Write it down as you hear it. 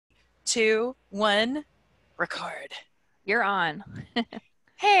2, 1, record. You're on.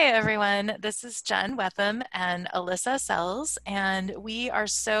 Hey everyone, this is Jen Wetham and Alyssa Sells, and we are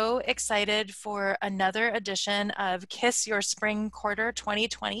so excited for another edition of Kiss Your Spring Quarter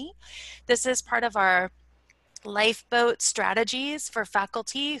 2020. This is part of our Lifeboat strategies for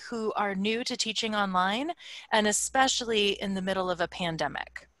faculty who are new to teaching online, and especially in the middle of a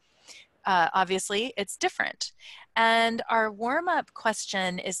pandemic. Obviously, it's different. And our warm-up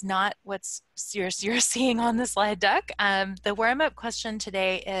question is not what you're seeing on the slide deck. The warm-up question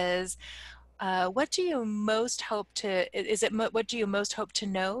today is, what do you most hope to, what do you most hope to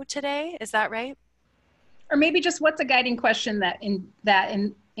know today? Is that right? Or maybe just what's a guiding question that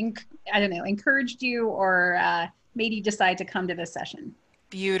I don't know, encouraged you or made you decide to come to this session?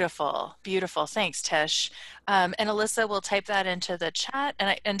 Beautiful, beautiful. Thanks, Tish. And Alyssa will type that into the chat.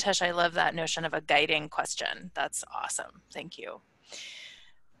 And Tish, I love that notion of a guiding question. That's awesome. Thank you.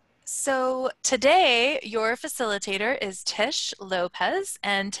 So today, your facilitator is Tish Lopez,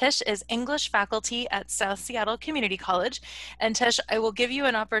 and Tish is English faculty at South Seattle Community College. And Tish, I will give you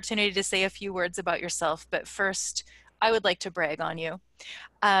an opportunity to say a few words about yourself, but first, I would like to brag on you.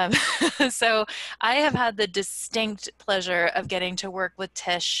 Um, so I have had the distinct pleasure of getting to work with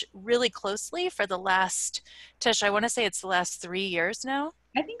Tish really closely for the last, Tish, I want to say it's the last 3 years now.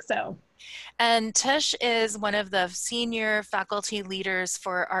 I think so. And Tish is one of the senior faculty leaders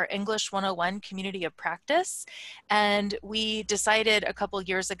for our English 101 community of practice. And we decided a couple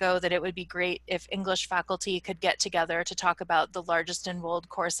years ago that it would be great if English faculty could get together to talk about the largest enrolled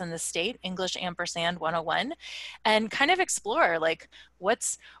course in the state, English ampersand 101, and kind of explore like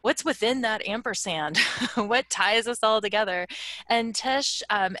what's within that ampersand, what ties us all together. And Tish,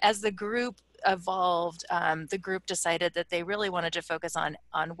 as the group evolved, the group decided that they really wanted to focus on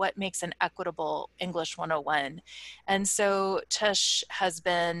what makes an equitable English 101. And so Tish has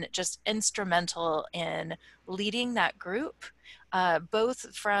been just instrumental in leading that group,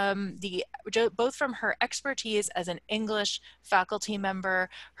 both from her expertise as an English faculty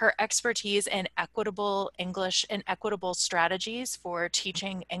member, her expertise in equitable English and equitable strategies for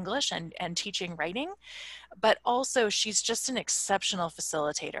teaching English and teaching writing, but also she's just an exceptional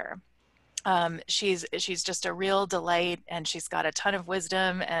facilitator. She's just a real delight, and she's got a ton of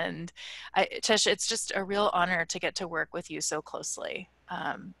wisdom, and Tish, it's just a real honor to get to work with you so closely.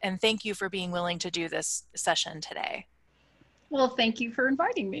 And thank you for being willing to do this session today. Well, thank you for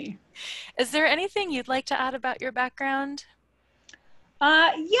inviting me. Is there anything you'd like to add about your background?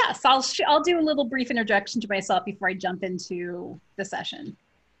 Yes, I'll do a little brief introduction to myself before I jump into the session.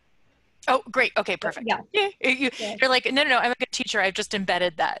 Oh, great. Okay, perfect. Yeah. You're like, no, I'm a good teacher. I've just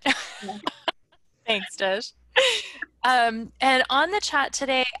embedded that. Yeah. Thanks, Tish. And on the chat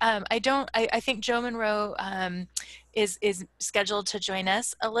today, I think Joe Monroe is scheduled to join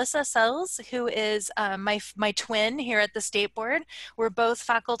us. Alyssa Sells, who is my twin here at the State Board. We're both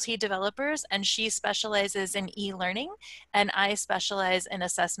faculty developers, and she specializes in e-learning, and I specialize in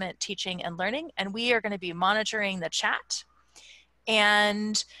assessment, teaching, and learning. And we are going to be monitoring the chat.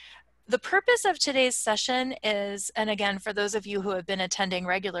 And the purpose of today's session is, and again, for those of you who have been attending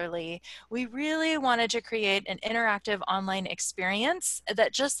regularly, we really wanted to create an interactive online experience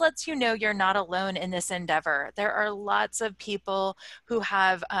that just lets you know you're not alone in this endeavor. There are lots of people who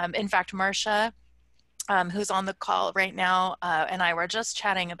have, in fact, Marcia, who's on the call right now, and I were just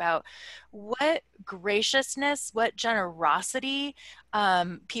chatting about what graciousness, what generosity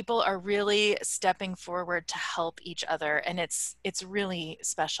people are really stepping forward to help each other, and it's really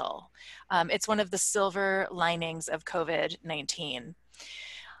special. It's one of the silver linings of COVID-19.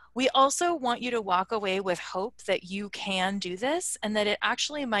 We also want you to walk away with hope that you can do this and that it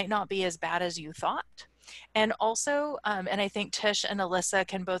actually might not be as bad as you thought. And also, and I think Tish and Alyssa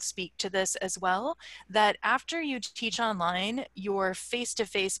can both speak to this as well, that after you teach online, your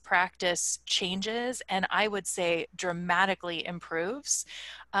face-to-face practice changes and I would say dramatically improves.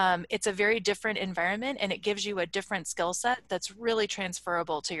 It's a very different environment and it gives you a different skill set that's really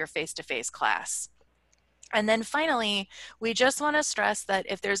transferable to your face-to-face class. And then finally, we just want to stress that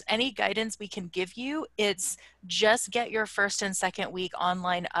if there's any guidance we can give you, it's just get your first and second week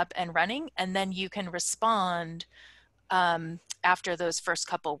online up and running, and then you can respond after those first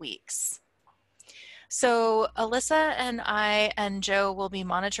couple weeks. So Alyssa and I and Joe will be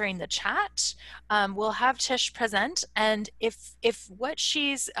monitoring the chat. We'll have Tish present, and if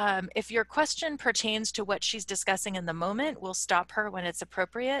your question pertains to what she's discussing in the moment, we'll stop her when it's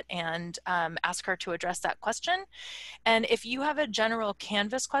appropriate and ask her to address that question. And if you have a general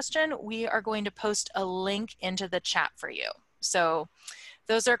Canvas question, we are going to post a link into the chat for you. So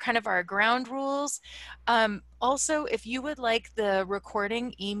Those are kind of our ground rules. Also, if you would like the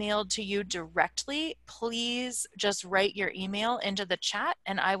recording emailed to you directly, please just write your email into the chat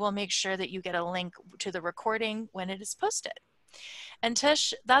and I will make sure that you get a link to the recording when it is posted. And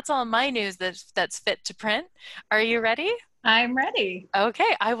Tish, that's all my news that's fit to print. Are you ready? I'm ready.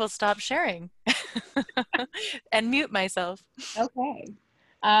 Okay, I will stop sharing and mute myself. Okay.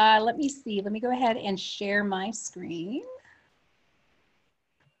 Let me see. Let me go ahead and share my screen.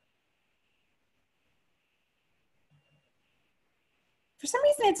 For some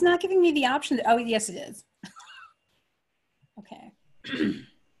reason, it's not giving me the option. Oh, yes, it is. Okay. Let me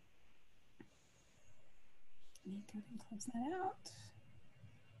go ahead and close that out.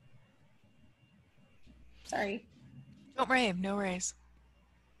 Sorry. Don't worry, no worries.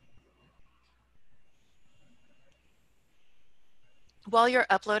 While you're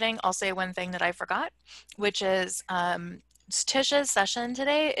uploading, I'll say one thing that I forgot, which is Tish's session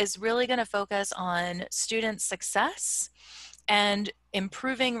today is really going to focus on student success and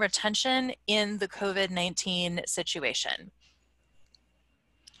improving retention in the COVID-19 situation.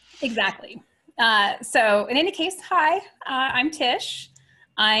 Exactly. So in any case, hi, I'm Tish.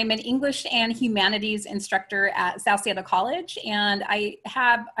 I'm an English and humanities instructor at South Seattle College, and I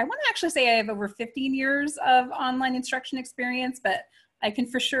want to actually say I have over 15 years of online instruction experience, but I can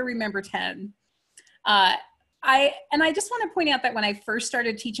for sure remember 10. I just want to point out that when I first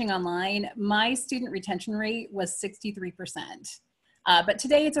started teaching online, my student retention rate was 63%. But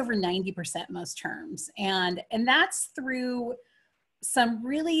today it's over 90% most terms. And that's through some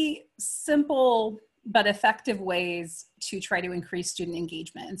really simple but effective ways to try to increase student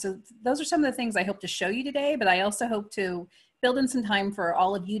engagement. And so those are some of the things I hope to show you today, but I also hope to build in some time for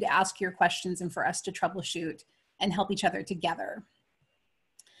all of you to ask your questions and for us to troubleshoot and help each other together.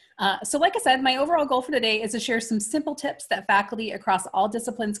 So like I said, my overall goal for today is to share some simple tips that faculty across all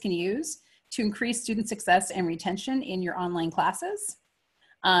disciplines can use to increase student success and retention in your online classes.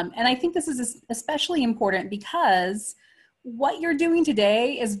 And I think this is especially important because what you're doing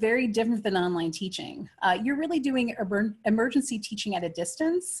today is very different than online teaching. You're really doing emergency teaching at a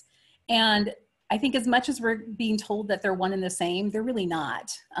distance. And I think as much as we're being told that they're one and the same, they're really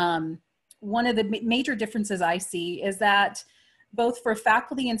not. One of the major differences I see is that both for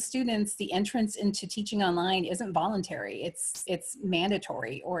faculty and students, the entrance into teaching online isn't voluntary. It's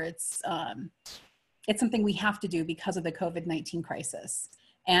mandatory, or it's something we have to do because of the COVID-19 crisis.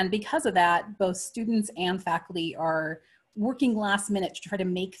 And because of that, both students and faculty are working last minute to try to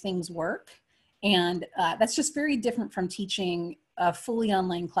make things work. And that's just very different from teaching a fully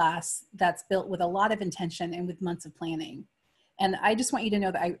online class that's built with a lot of intention and with months of planning. And I just want you to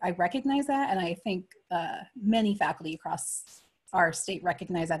know that I recognize that, and I think many faculty across our state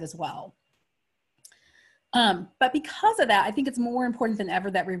recognize that as well. But because of that, I think it's more important than ever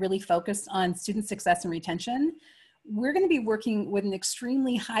that we really focus on student success and retention. We're going to be working with an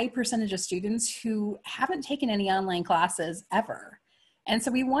extremely high percentage of students who haven't taken any online classes ever. And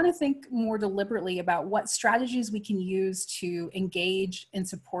so we want to think more deliberately about what strategies we can use to engage and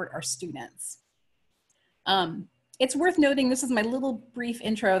support our students. It's worth noting, this is my little brief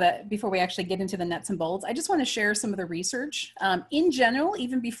intro that before we actually get into the nuts and bolts, I just want to share some of the research. In general,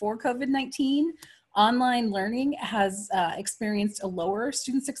 even before COVID-19, online learning has experienced a lower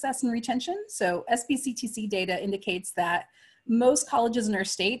student success and retention. So SBCTC data indicates that most colleges in our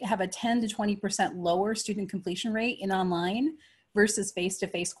state have a 10 to 20% lower student completion rate in online versus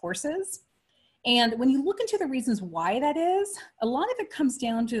face-to-face courses. And when you look into the reasons why that is, a lot of it comes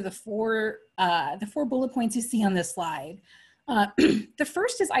down to the four bullet points you see on this slide. The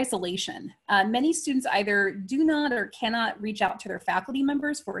first is isolation. Many students either do not or cannot reach out to their faculty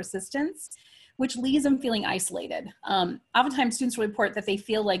members for assistance, which leaves them feeling isolated. Oftentimes students report that they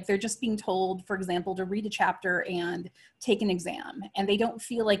feel like they're just being told, for example, to read a chapter and take an exam, and they don't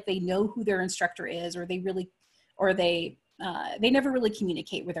feel like they know who their instructor is, or they never really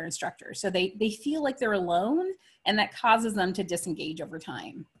communicate with their instructor. So they feel like they're alone, and that causes them to disengage over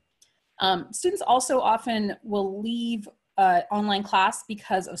time. Students also often will leave online class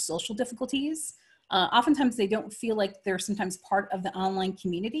because of social difficulties. Oftentimes they don't feel like they're sometimes part of the online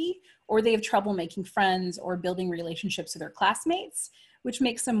community, or they have trouble making friends or building relationships with their classmates, which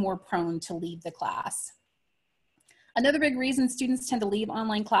makes them more prone to leave the class. Another big reason students tend to leave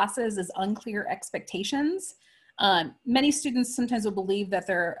online classes is unclear expectations. Many students sometimes will believe that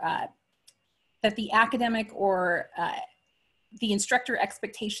that the academic or the instructor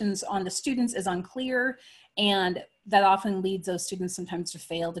expectations on the students is unclear, And that often leads those students sometimes to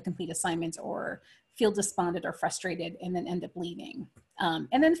fail to complete assignments or feel despondent or frustrated and then end up leaving.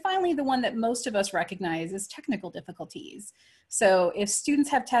 And then finally, the one that most of us recognize is technical difficulties. So if students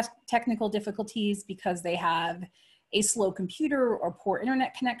have technical difficulties because they have a slow computer or poor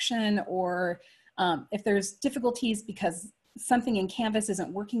internet connection, or if there's difficulties because something in Canvas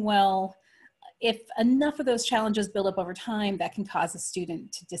isn't working well, if enough of those challenges build up over time, that can cause a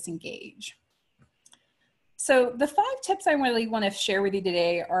student to disengage. So the 5 tips I really want to share with you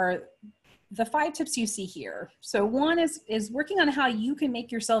today are the 5 tips you see here. So one is working on how you can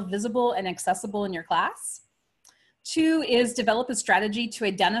make yourself visible and accessible in your class. 2 is develop a strategy to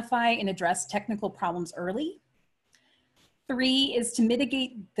identify and address technical problems early. 3 is to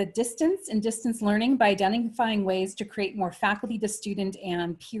mitigate the distance in distance learning by identifying ways to create more faculty to student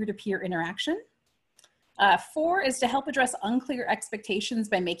and peer-to-peer interaction. 4 is to help address unclear expectations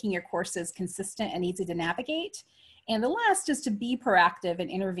by making your courses consistent and easy to navigate. And the last is to be proactive and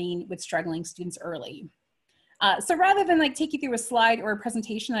intervene with struggling students early. So rather than like take you through a slide or a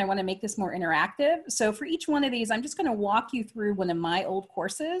presentation, I want to make this more interactive. So for each one of these, I'm just going to walk you through one of my old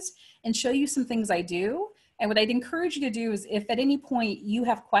courses and show you some things I do. And what I'd encourage you to do is if at any point you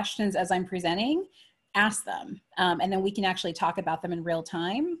have questions as I'm presenting, ask them. And then we can actually talk about them in real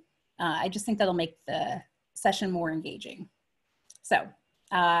time. I just think that'll make the session more engaging. So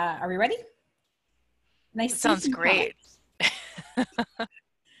are we ready? Nice. Sounds great.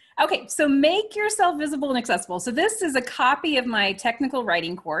 Okay, so make yourself visible and accessible. So this is a copy of my technical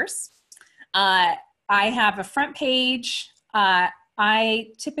writing course. I have a front page. I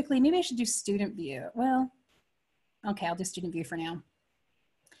typically, maybe I should do student view. Well, okay, I'll do student view for now.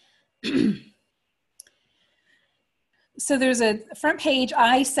 So there's a front page.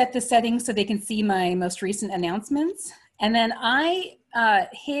 I set the settings so they can see my most recent announcements. And then I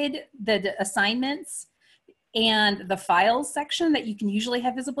hid the assignments and the files section that you can usually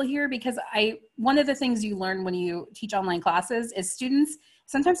have visible here, because one of the things you learn when you teach online classes is students,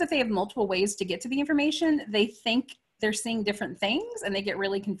 sometimes if they have multiple ways to get to the information, they think they're seeing different things and they get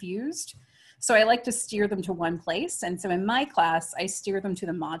really confused. So I like to steer them to one place. And so in my class, I steer them to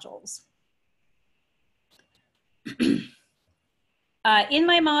the modules. In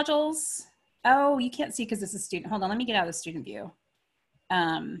my modules, oh, you can't see because this is student. Hold on, let me get out of the student view.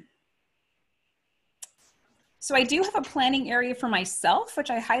 So I do have a planning area for myself,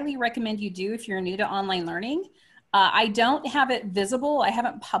 which I highly recommend you do if you're new to online learning. I don't have it visible. I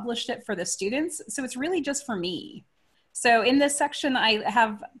haven't published it for the students. So it's really just for me. So in this section, I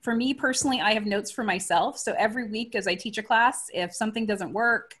have, for me personally, I have notes for myself. So every week as I teach a class, if something doesn't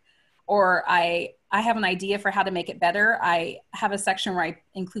work or I have an idea for how to make it better, I have a section where I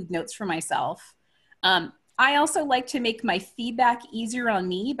include notes for myself. I also like to make my feedback easier on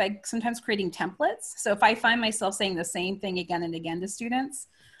me by sometimes creating templates. So if I find myself saying the same thing again and again to students,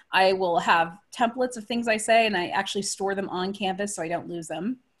 I will have templates of things I say and I actually store them on Canvas so I don't lose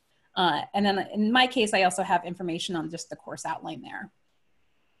them. And then in my case, I also have information on just the course outline there.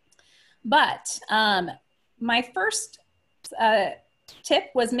 But my first tip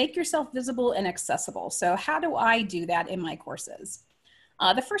was make yourself visible and accessible. So how do I do that in my courses?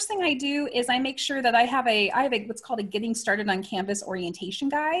 The first thing I do is I make sure that I have what's called a Getting Started on Canvas orientation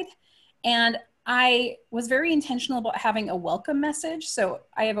guide. And I was very intentional about having a welcome message. So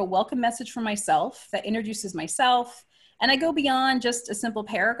I have a welcome message for myself that introduces myself. And I go beyond just a simple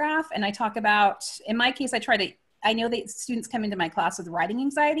paragraph and I talk about, in my case, I know that students come into my class with writing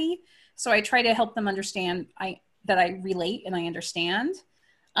anxiety. So I try to help them understand that I relate and I understand.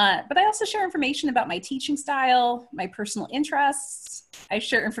 But I also share information about my teaching style, my personal interests. I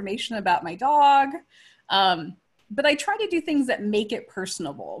share information about my dog. But I try to do things that make it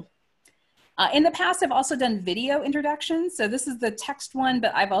personable. In the past, I've also done video introductions. So this is the text one,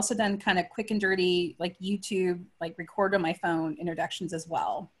 but I've also done kind of quick and dirty, like YouTube, like record on my phone introductions as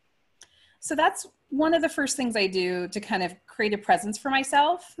well. So that's one of the first things I do to kind of create a presence for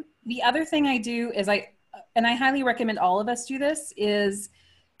myself. The other thing I do is and I highly recommend all of us do this, is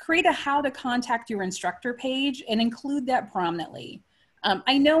create a how to contact your instructor page and include that prominently.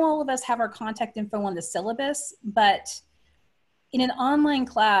 I know all of us have our contact info on the syllabus, but in an online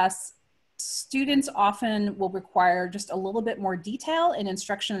class, students often will require just a little bit more detail and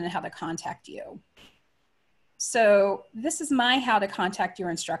instruction on how to contact you. So this is my how to contact your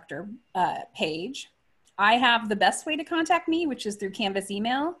instructor page. I have the best way to contact me, which is through Canvas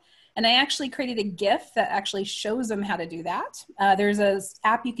email. And I actually created a GIF that actually shows them how to do that. There's an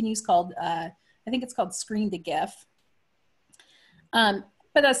app you can use called, I think it's called Screen to GIF.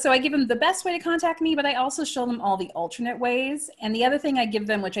 But so I give them the best way to contact me, but I also show them all the alternate ways. And the other thing I give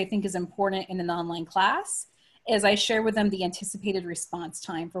them, which I think is important in an online class, is I share with them the anticipated response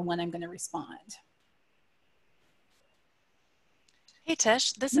time for when I'm going to respond. Hey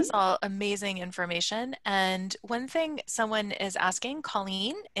Tish, this is all amazing information. And one thing someone is asking,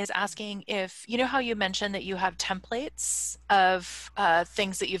 Colleen, is asking if, you know how you mentioned that you have templates of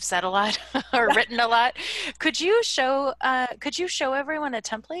things that you've said a lot or written a lot. Could you show everyone a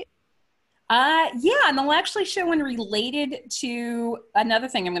template? Yeah, and I'll actually show one related to another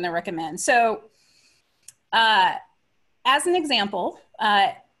thing I'm going to recommend. So, as an example,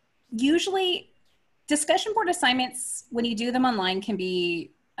 usually discussion board assignments, when you do them online, can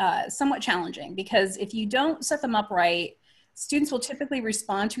be somewhat challenging because if you don't set them up right, students will typically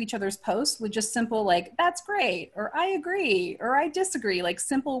respond to each other's posts with just simple like, that's great, or I agree, or I disagree, like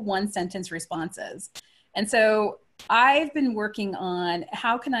simple one-sentence responses. And so I've been working on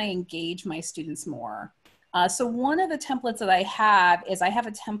how can I engage my students more. So one of the templates that I have is I have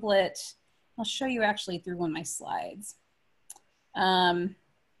a template, I'll show you actually through one of my slides.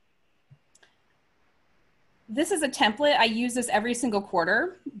 This is a template. I use this every single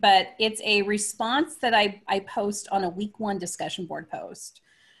quarter, but it's a response that I post on a week 1 discussion board post.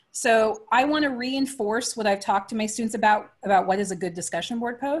 So I want to reinforce what I've talked to my students about what is a good discussion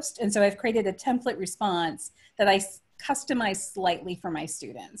board post. And so I've created a template response that I customize slightly for my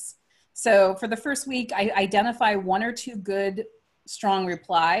students. So for the first week, I identify 1 or 2 good, strong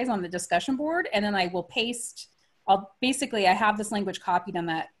replies on the discussion board, and then I will paste, I have this language copied on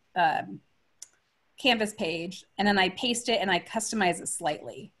that Canvas page, and then I paste it and I customize it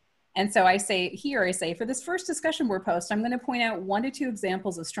slightly. And so I say, for this first discussion board post, I'm going to point out 1 to 2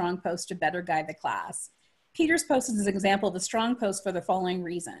 examples of strong posts to better guide the class. Peter's post is an example of a strong post for the following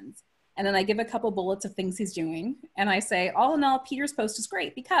reasons. And then I give a couple bullets of things he's doing. And I say, all in all, Peter's post is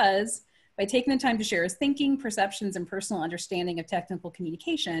great because by taking the time to share his thinking, perceptions, and personal understanding of technical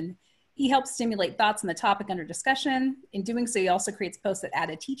communication, he helps stimulate thoughts on the topic under discussion. In doing so, he also creates posts that add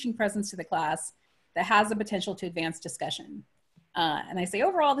a teaching presence to the class that has the potential to advance discussion. And I say,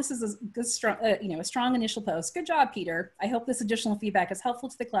 overall, this is a good, strong, a strong initial post. Good job, Peter. I hope this additional feedback is helpful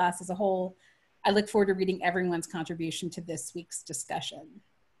to the class as a whole. I look forward to reading everyone's contribution to this week's discussion.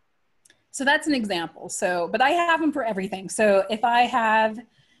 So that's an example. So, but I have them for everything. So if I have,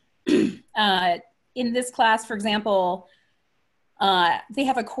 in this class, for example, they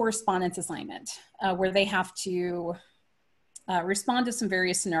have a correspondence assignment where they have to respond to some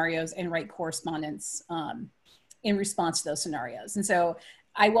various scenarios and write correspondence in response to those scenarios. And so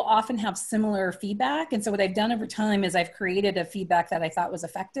I will often have similar feedback. And so what I've done over time is I've created a feedback that I thought was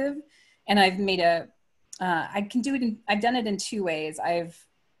effective. And I've made I've done it in 2 ways. I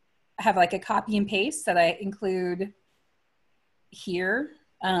have like a copy and paste that I include here.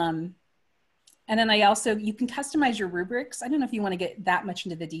 And then you can customize your rubrics. I don't know if you want to get that much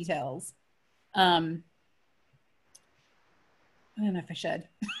into the details. I don't know if I should.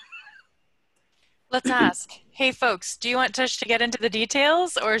 Let's ask. Hey folks, do you want Tish to get into the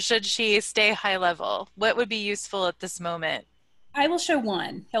details or should she stay high level? What would be useful at this moment? I will show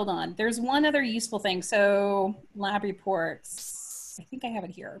one. Hold on. There's one other useful thing. So lab reports. I think I have it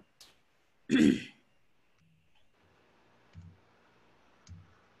here.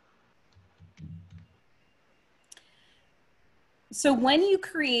 So when you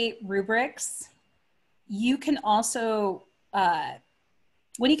create rubrics, you can also,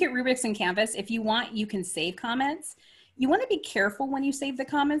 when you get rubrics in Canvas, if you want, you can save comments. You want to be careful when you save the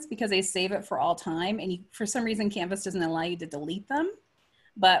comments because they save it for all time. And for some reason, Canvas doesn't allow you to delete them.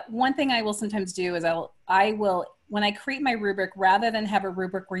 But one thing I will sometimes do is when I create my rubric, rather than have a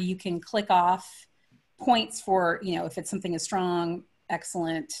rubric where you can click off points for, if it's something is strong,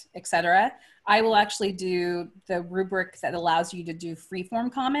 excellent, etc., I will actually do the rubric that allows you to do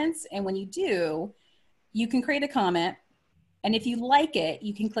freeform comments. And when you do, you can create a comment. And if you like it,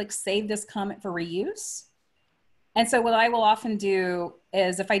 you can click Save this comment for reuse. And so what I will often do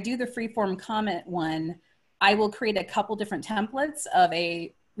is if I do the freeform comment one, I will create a couple different templates of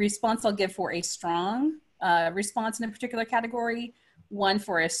a response I'll give for a strong response in a particular category, one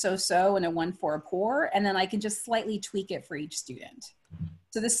for a so-so, and one for a poor. And then I can just slightly tweak it for each student.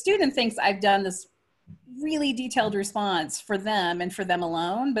 So the student thinks I've done this really detailed response for them and for them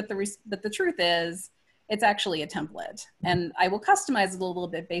alone, but the truth is it's actually a template. And I will customize it a little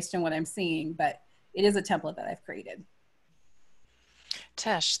bit based on what I'm seeing, but it is a template that I've created.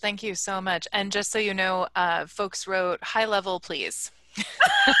 Tish, thank you so much. And just so you know, folks wrote high level, please.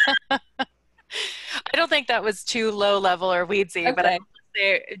 I don't think that was too low level or weedsy, Okay. but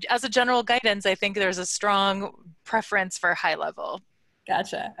as a general guidance, I think there's a strong preference for high level.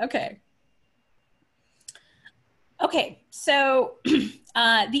 Gotcha. Okay. Okay, so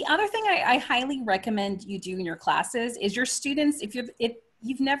the other thing I highly recommend you do in your classes is your students, if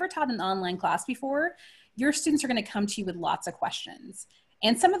you've never taught an online class before, your students are going to come to you with lots of questions.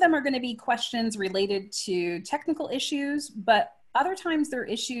 And some of them are going to be questions related to technical issues, but other times they're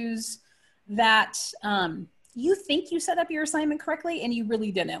issues that you think you set up your assignment correctly and you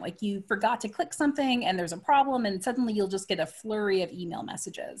really didn't. Like you forgot to click something and there's a problem and suddenly you'll just get a flurry of email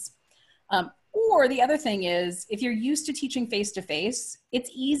messages. Or the other thing is, if you're used to teaching face-to-face,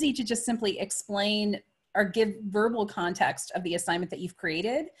 it's easy to just simply explain or give verbal context of the assignment that you've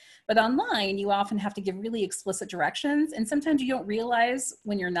created. But online, you often have to give really explicit directions. And sometimes you don't realize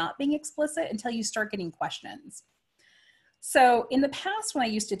when you're not being explicit until you start getting questions. So in the past, when I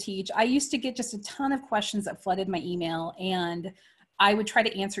used to teach, I used to get just a ton of questions that flooded my email, and I would try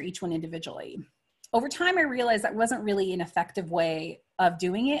to answer each one individually. Over time, I realized that wasn't really an effective way of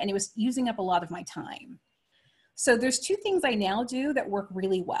doing it, and it was using up a lot of my time. So there's two things I now do that work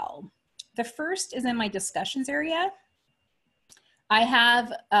really well. The first is in my discussions area. I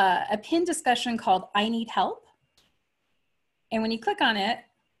have a pinned discussion called I Need Help. And when you click on it,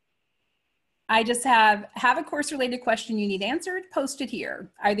 I just have a course related question you need answered, post it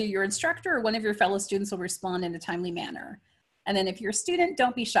here. Either your instructor or one of your fellow students will respond in a timely manner. And then if you're a student,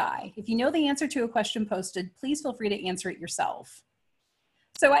 don't be shy. If you know the answer to a question posted, please feel free to answer it yourself.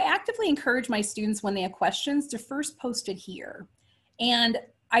 So I actively encourage my students when they have questions to first post it here. And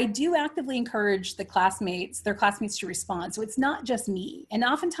I do actively encourage their classmates to respond. So it's not just me. And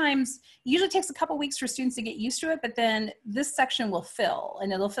oftentimes, it usually takes a couple weeks for students to get used to it, but then this section will fill,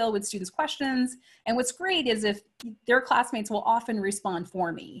 and it'll fill with students' questions. And what's great is if their classmates will often respond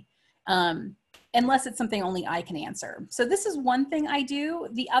for me, unless it's something only I can answer. So this is one thing I do.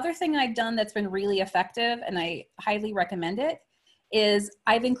 The other thing I've done that's been really effective, and I highly recommend it, is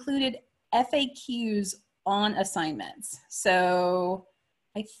I've included FAQs on assignments. So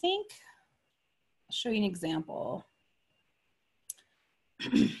I think I'll show you an example.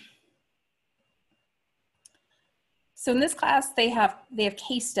 So in this class, they have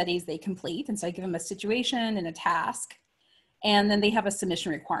case studies they complete. And so I give them a situation and a task, and then they have a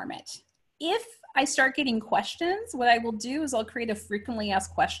submission requirement. If I start getting questions, what I will do is I'll create a frequently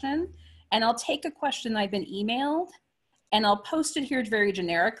asked question, and I'll take a question I've been emailed, and I'll post it here very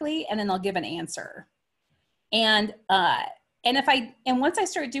generically, and then I'll give an answer. And once I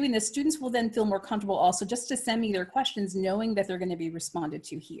start doing this, students will then feel more comfortable also just to send me their questions, knowing that they're going to be responded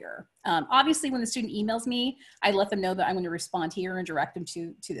to here. Obviously, when the student emails me, I let them know that I'm going to respond here and direct them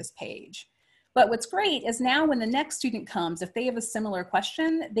to this page. But what's great is now when the next student comes, if they have a similar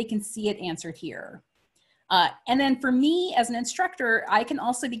question, they can see it answered here. And then for me as an instructor, I can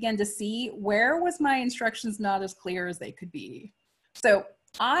also begin to see where was my instructions not as clear as they could be. So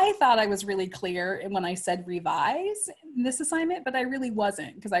I thought I was really clear when I said revise in this assignment, but I really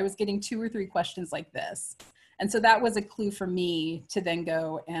wasn't, because I was getting 2 or 3 questions like this. And so that was a clue for me to then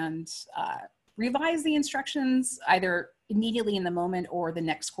go and revise the instructions either immediately in the moment or the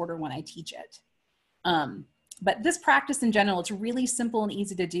next quarter when I teach it. But this practice in general, it's really simple and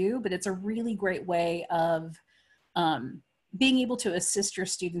easy to do, but it's a really great way of being able to assist your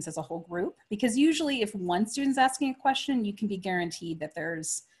students as a whole group. Because usually if one student's asking a question, you can be guaranteed that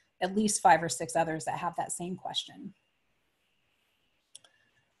there's at least 5 or 6 others that have that same question.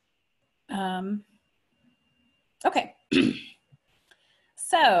 Okay,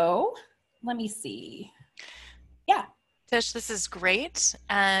 so let me see. Yeah. Tish, this is great.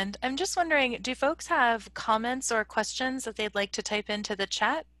 And I'm just wondering, do folks have comments or questions that they'd like to type into the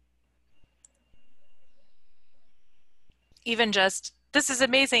chat? Even just, this is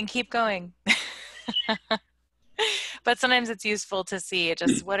amazing, keep going. But sometimes it's useful to see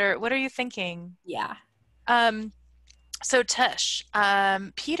just what are you thinking? Yeah. So Tish,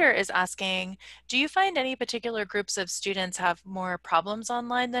 Peter is asking, do you find any particular groups of students have more problems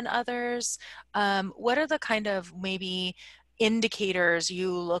online than others? What are the kind of maybe indicators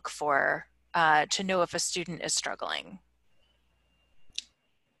you look for to know if a student is struggling?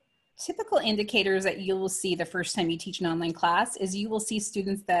 Typical indicators that you will see the first time you teach an online class is you will see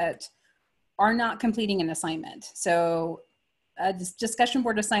students that are not completing an assignment. So a discussion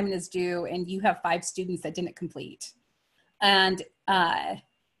board assignment is due and you have 5 students that didn't complete. And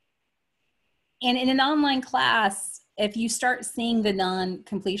in an online class, if you start seeing the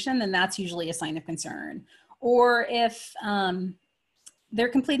non-completion, then that's usually a sign of concern. Or if they're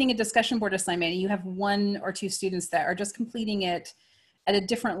completing a discussion board assignment and you have 1 or 2 students that are just completing it at a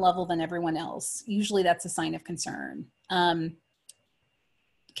different level than everyone else, usually that's a sign of concern.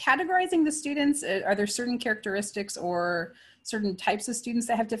 Categorizing the students, are there certain characteristics or certain types of students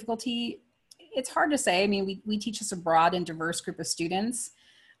that have difficulty? It's hard to say. I mean, we teach us a broad and diverse group of students.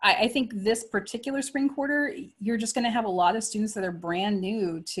 I think this particular spring quarter, you're just going to have a lot of students that are brand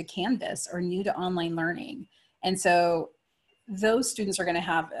new to Canvas or new to online learning. And so those students are going to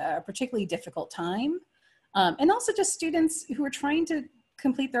have a particularly difficult time. And also just students who are trying to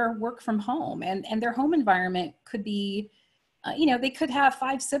complete their work from home, and their home environment could be, you know, they could have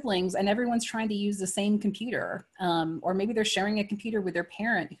 5 siblings and everyone's trying to use the same computer. Or maybe they're sharing a computer with their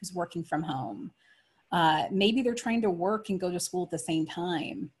parent who's working from home. Maybe they're trying to work and go to school at the same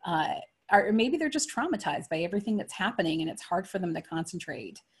time. Or maybe they're just traumatized by everything that's happening and it's hard for them to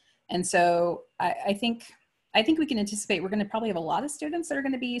concentrate. And so I think we can anticipate we're going to probably have a lot of students that are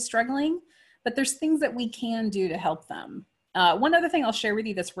going to be struggling, but there's things that we can do to help them. One other thing I'll share with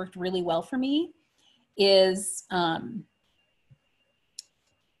you that's worked really well for me is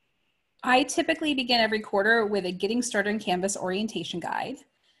I typically begin every quarter with a Getting Started in Canvas orientation guide.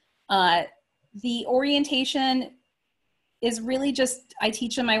 The orientation is really just, I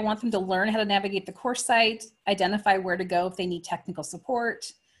teach them, I want them to learn how to navigate the course site, identify where to go if they need technical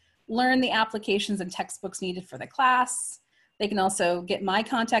support, learn the applications and textbooks needed for the class. They can also get my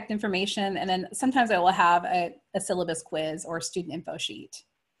contact information, and then sometimes I will have a syllabus quiz or a student info sheet.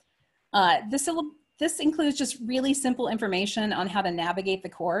 This includes just really simple information on how to navigate the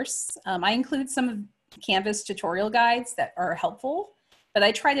course. I include some of Canvas tutorial guides that are helpful, but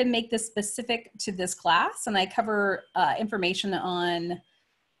I try to make this specific to this class, and I cover information on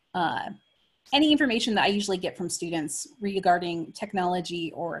any information that I usually get from students regarding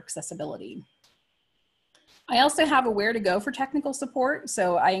technology or accessibility. I also have a where to go for technical support.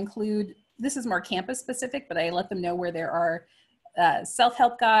 So I include, this is more campus specific, but I let them know where there are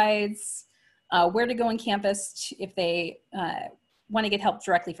self-help guides, where to go on campus if they want to get help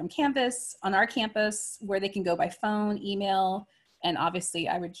directly from Canvas, on our campus, where they can go by phone, email, and obviously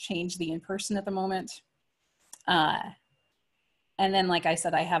I would change the in-person at the moment. And then, like I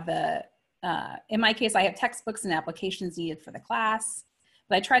said, I have the, in my case, I have textbooks and applications needed for the class,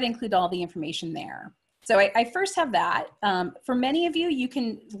 but I try to include all the information there. So I first have that. For many of you, you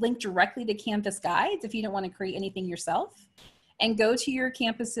can link directly to Canvas guides if you don't want to create anything yourself, and go to your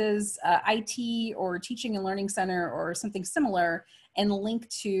campus's IT or teaching and learning center or something similar and link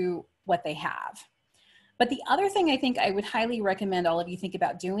to what they have. But the other thing I think I would highly recommend all of you think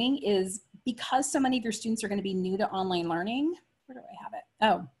about doing is, because so many of your students are going to be new to online learning, where do I have it?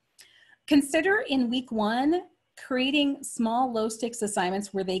 Oh, consider in week 1 creating small low stakes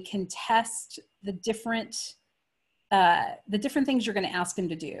assignments where they can test the different things you're going to ask them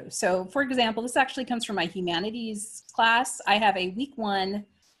to do. So for example, this actually comes from my humanities class. I have a week 1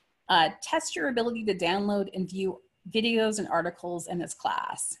 test your ability to download and view videos and articles in this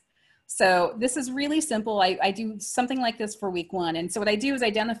class. So this is really simple. I do something like this for week 1. And so what I do is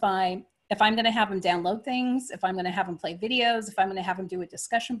identify if I'm going to have them download things, if I'm going to have them play videos, if I'm going to have them do a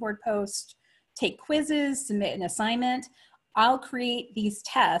discussion board post, take quizzes, submit an assignment. I'll create these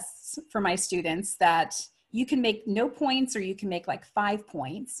tests for my students that you can make no points, or you can make like 5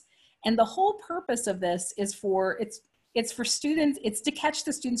 points. And the whole purpose of this is it's for students, it's to catch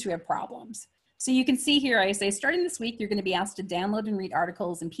the students who have problems. So you can see here, I say, starting this week, you're going to be asked to download and read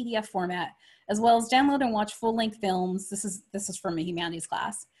articles in PDF format, as well as download and watch full-length films. This is from a humanities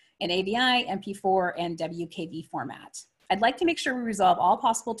class in AVI, MP4, and WKV format. I'd like to make sure we resolve all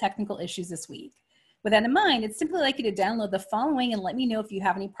possible technical issues this week. With that in mind, it's simply like you to download the following and let me know if you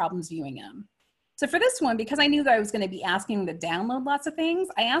have any problems viewing them. So for this one, because I knew that I was going to be asking them to download lots of things,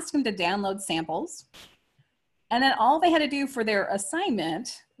 I asked them to download samples. And then all they had to do for their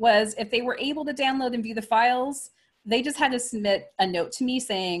assignment was, if they were able to download and view the files, they just had to submit a note to me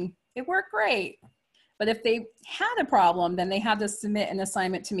saying, it worked great. But if they had a problem, then they had to submit an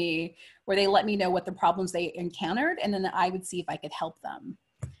assignment to me where they let me know what the problems they encountered, and then I would see if I could help them.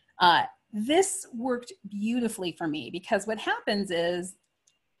 This worked beautifully for me, because what happens is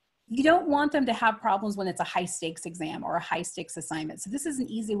you don't want them to have problems when it's a high stakes exam or a high stakes assignment. So this is an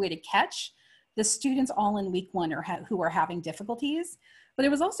easy way to catch the students all in week 1 who are having difficulties. But it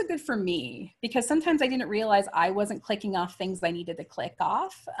was also good for me, because sometimes I didn't realize I wasn't clicking off things I needed to click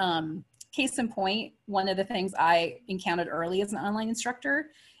off. Case in point, one of the things I encountered early as an online instructor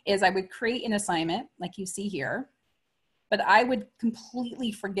is I would create an assignment like you see here, but I would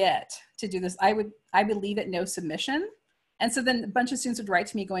completely forget to do this. I would leave it no submission. And so then a bunch of students would write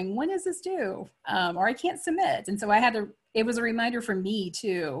to me going, when is this due? Or I can't submit. And so it was a reminder for me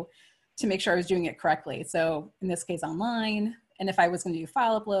too, to make sure I was doing it correctly. So in this case, online, and if I was going to do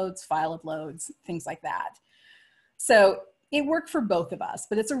file uploads, things like that. So it worked for both of us,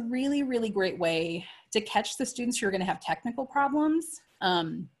 but it's a really, really great way to catch the students who are going to have technical problems.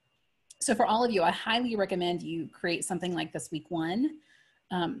 So for all of you, I highly recommend you create something like this week 1,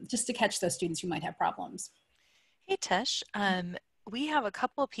 just to catch those students who might have problems. Hey, Tish. We have a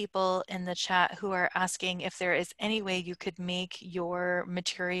couple people in the chat who are asking if there is any way you could make your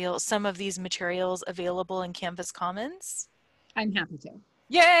material, some of these materials available in Canvas Commons. I'm happy to.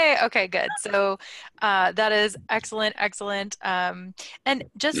 Yay! Okay, good. So that is excellent, excellent. And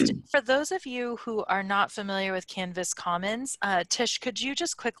just for those of you who are not familiar with Canvas Commons, Tish, could you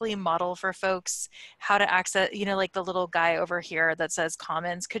just quickly model for folks how to access, you know, like the little guy over here that says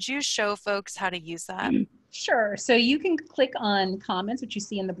Commons? Could you show folks how to use that? Sure. So you can click on Commons, which you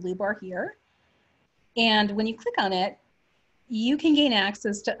see in the blue bar here. And when you click on it, you can gain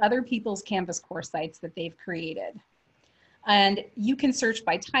access to other people's Canvas course sites that they've created. And you can search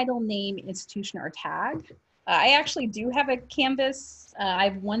by title, name, institution, or tag. I actually do have a Canvas. I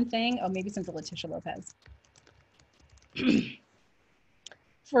have one thing. Oh, maybe some for Letitia Lopez.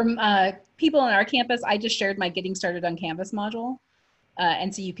 From people on our campus, I just shared my Getting Started on Canvas module.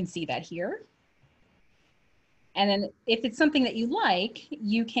 And so you can see that here. And then if it's something that you like,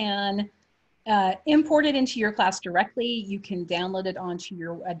 you can import it into your class directly. You can download it onto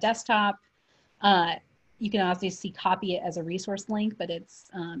your desktop. You can obviously copy it as a resource link, but it's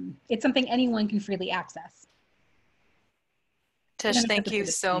something anyone can freely access. Tish, thank you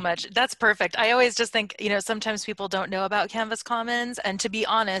so much. That's perfect. I always just think, you know, sometimes people don't know about Canvas Commons. And to be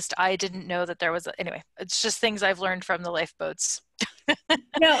honest, I didn't know that there was, anyway, it's just things I've learned from the Lifeboats.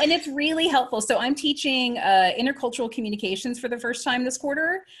 No, and it's really helpful. So I'm teaching intercultural communications for the first time this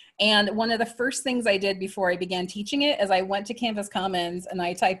quarter. And one of the first things I did before I began teaching it is I went to Canvas Commons and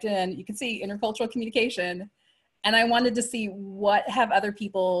I typed in, you can see intercultural communication. And I wanted to see what have other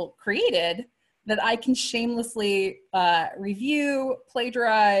people created that I can shamelessly review,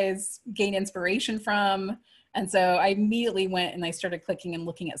 plagiarize, gain inspiration from. And so I immediately went and I started clicking and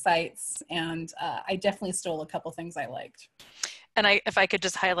looking at sites. And I definitely stole a couple things I liked. And if I could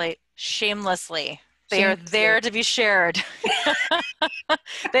just highlight shamelessly, they are there to be shared.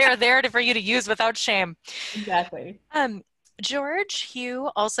 They are there for you to use without shame. Exactly. George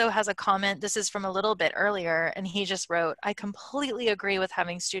Hugh also has a comment. This is from a little bit earlier, and he just wrote, I completely agree with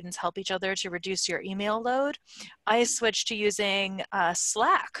having students help each other to reduce your email load. I switched to using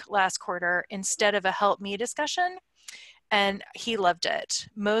Slack last quarter instead of a help me discussion. And he loved it.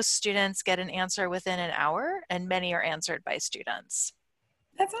 Most students get an answer within an hour, and many are answered by students.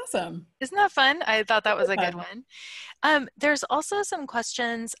 That's awesome. Isn't that fun? I thought that was a good one. There's also some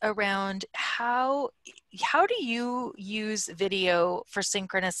questions around how do you use video for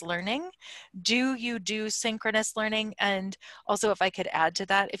synchronous learning? Do you do synchronous learning? And also, if I could add to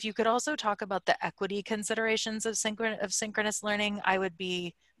that, if you could also talk about the equity considerations of synchronous learning, I would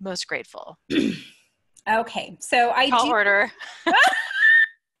be most grateful. Okay, so Tall order.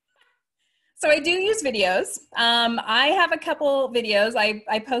 So I do use videos. I have a couple videos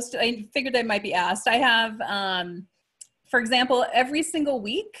I posted. I figured I might be asked. I have, for example, every single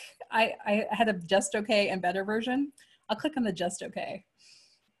week, I had a just okay and better version. I'll click on the just okay.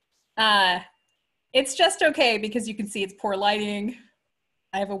 It's just okay because you can see it's poor lighting.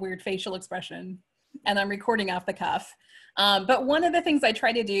 I have a weird facial expression and I'm recording off the cuff. But one of the things I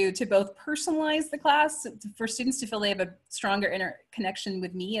try to do to both personalize the class for students to feel they have a stronger connection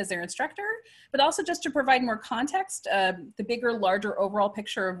with me as their instructor, but also just to provide more context, the bigger, larger overall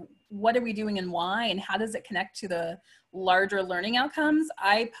picture of what are we doing and why, and how does it connect to the larger learning outcomes,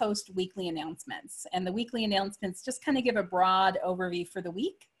 I post weekly announcements. And the weekly announcements just kind of give a broad overview for the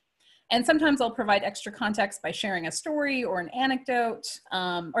week. And sometimes I'll provide extra context by sharing a story or an anecdote,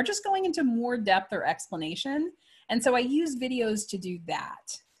 or just going into more depth or explanation. And so I use videos to do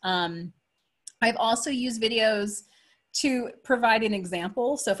that. I've also used videos to provide an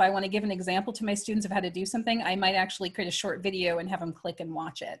example. So if I want to give an example to my students of how to do something, I might actually create a short video and have them click and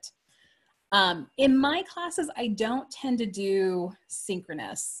watch it. In my classes, I don't tend to do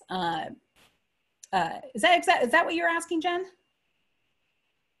synchronous. Is that what you're asking, Jen?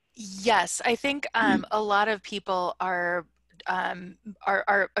 Yes, I think a lot of people are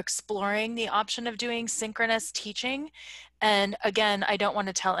exploring the option of doing synchronous teaching. And again, I don't want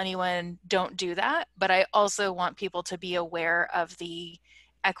to tell anyone don't do that, but I also want people to be aware of the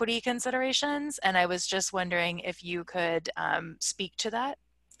equity considerations. And I was just wondering if you could speak to that,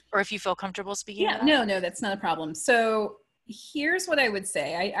 or if you feel comfortable speaking to that. No, that's not a problem. So here's what I would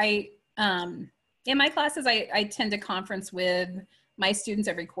say. In my classes, I tend to conference with my students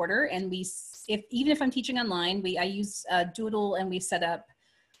every quarter, and even if I'm teaching online, I use Doodle, and we set up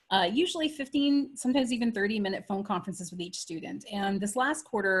usually 15, sometimes even 30-minute phone conferences with each student. And this last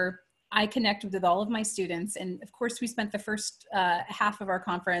quarter, I connected with all of my students. And of course, we spent the first half of our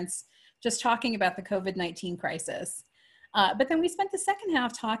conference just talking about the COVID-19 crisis. But then we spent the second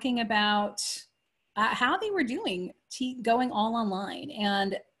half talking about how they were doing going all online.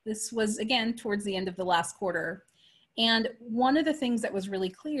 And this was, again, towards the end of the last quarter. And one of the things that was really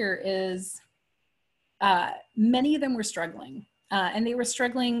clear is many of them were struggling. And they were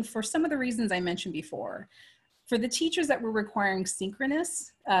struggling for some of the reasons I mentioned before. For the teachers that were requiring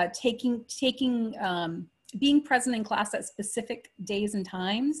synchronous, being present in class at specific days and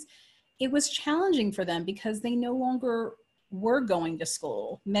times, it was challenging for them because they no longer were going to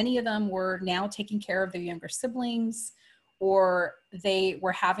school. Many of them were now taking care of their younger siblings, or they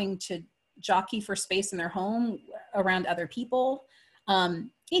were having to jockey for space in their home around other people.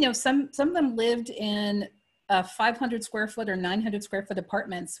 Some of them lived in 500 square foot or 900 square foot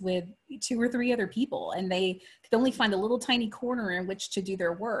apartments with 2 or 3 other people, and they could only find a little tiny corner in which to do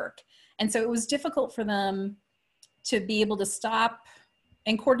their work. And so it was difficult for them to be able to stop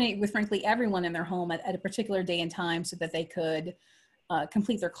and coordinate with, frankly, everyone in their home at a particular day and time so that they could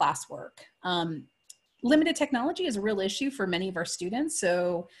complete their classwork. Limited technology is a real issue for many of our students.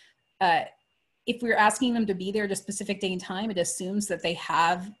 So if we're asking them to be there at a specific day and time, it assumes that they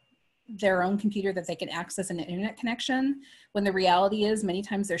have their own computer that they can access an internet connection, when the reality is many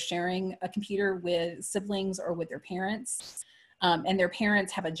times they're sharing a computer with siblings or with their parents, and their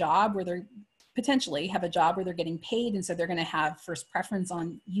parents have a job where they're potentially have a job where they're getting paid, and so they're going to have first preference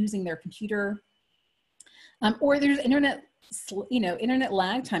on using their computer, or there's internet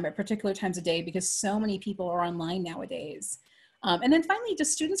lag time at particular times of day because so many people are online nowadays. And then finally,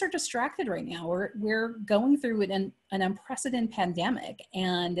 just students are distracted right now. We're going through an unprecedented pandemic,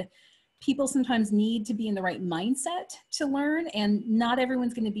 and people sometimes need to be in the right mindset to learn, and not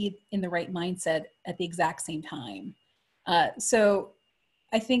everyone's going to be in the right mindset at the exact same time. So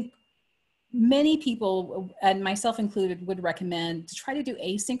I think many people, and myself included, would recommend to try to do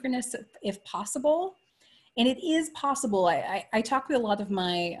asynchronous if possible. And it is possible. I talk with a lot of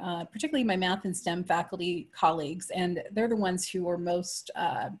my, particularly my math and STEM faculty colleagues, and they're the ones who are most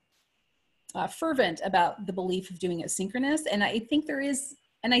fervent about the belief of doing it synchronous. And I think there is,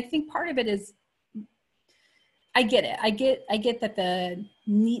 and I think part of it is, I get it. I get that the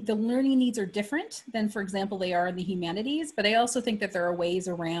learning needs are different than, for example, they are in the humanities. But I also think that there are ways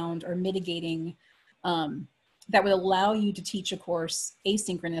around or mitigating that would allow you to teach a course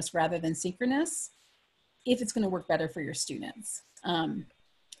asynchronous rather than synchronous, if it's going to work better for your students.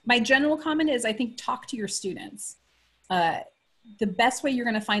 My general comment is, I think, talk to your students. The best way you're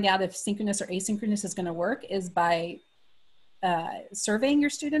going to find out if synchronous or asynchronous is going to work is by surveying your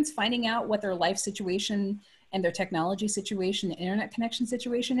students, finding out what their life situation and their technology situation, internet connection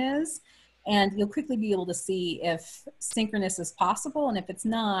situation is. And you'll quickly be able to see if synchronous is possible. And if it's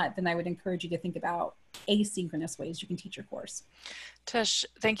not, then I would encourage you to think about asynchronous ways you can teach your course. Tish,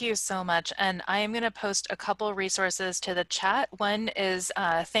 thank you so much. And I am going to post a couple resources to the chat. One is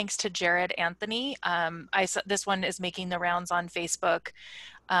thanks to Jared Anthony. This one is making the rounds on Facebook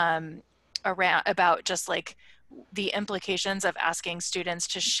around about just like the implications of asking students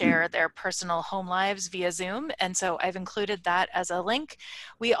to share their personal home lives via Zoom. And so I've included that as a link.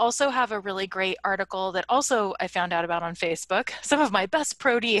 We also have a really great article that also I found out about on Facebook. Some of my best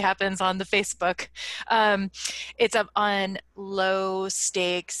pro-D happens on the Facebook. It's up on low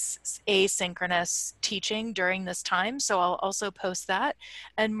stakes asynchronous teaching during this time. So I'll also post that.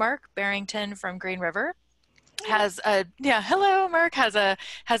 And Mark Barrington from Green River has a hello Mark has a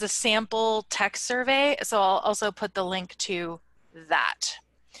sample text survey, so I'll also put the link to that.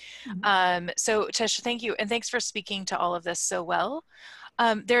 So Tish, thank you, and thanks for speaking to all of this so well.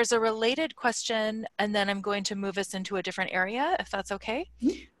 There's a related question, and then I'm going to move us into a different area, if that's okay.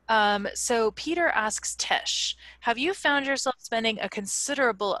 So Peter asks Tish, have you found yourself spending a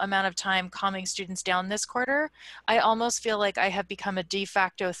considerable amount of time calming students down this quarter? I almost feel like I have become a de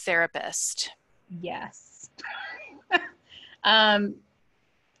facto therapist. Yes.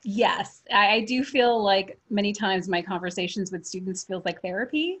 Yes, I do feel like many times my conversations with students feels like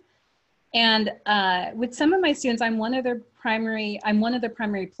therapy. And with some of my students, I'm one of the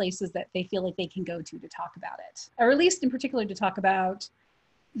primary places that they feel like they can go to talk about it, or at least in particular to talk about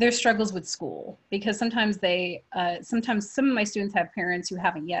their struggles with school, because sometimes some of my students have parents who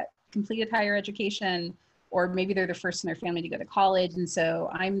haven't yet completed higher education, or maybe they're the first in their family to go to college. And so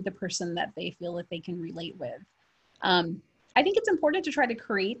I'm the person that they feel that they can relate with. I think it's important to try to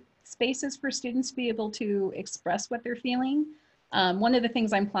create spaces for students to be able to express what they're feeling. One of the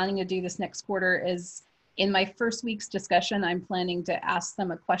things I'm planning to do this next quarter is In my first week's discussion, I'm planning to ask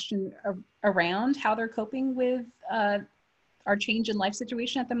them a question around how they're coping with our change in life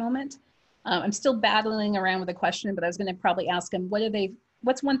situation at the moment. I'm still battling around with a question, but I was going to probably ask them,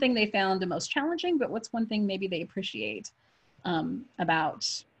 what's one thing they found the most challenging, but what's one thing maybe they appreciate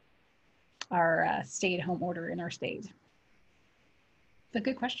about our stay-at-home order in our state? It's a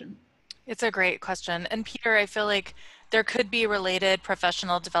good question. It's a great question. And Peter, I feel like there could be related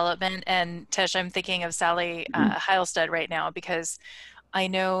professional development. And Tish, I'm thinking of Sally Heilstead right now, because I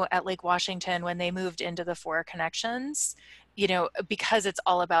know at Lake Washington, when they moved into the Four Connections, you know, because it's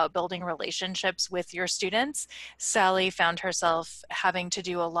all about building relationships with your students, Sally found herself having to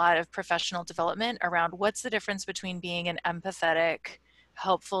do a lot of professional development around what's the difference between being an empathetic,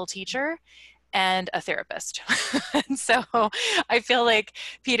 helpful teacher and a therapist. And so I feel like,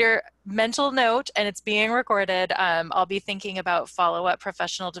 Peter, mental note, and it's being recorded, I'll be thinking about follow-up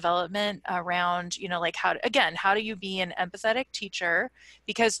professional development around, you know, like how do you be an empathetic teacher?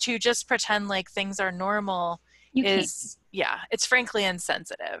 Because to just pretend like things are normal You can't. yeah, it's frankly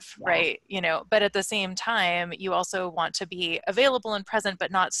insensitive, Yeah. right? You know, but at the same time, you also want to be available and present,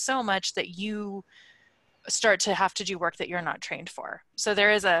 but not so much that you start to have to do work that you're not trained for. So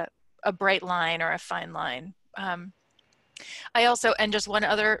there is a bright line or a fine line. I also, and just one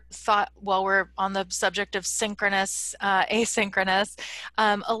other thought while we're on the subject of synchronous, asynchronous,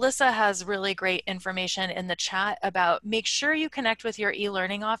 Alyssa has really great information in the chat about make sure you connect with your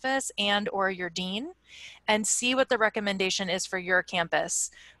e-learning office and or your dean and see what the recommendation is for your campus.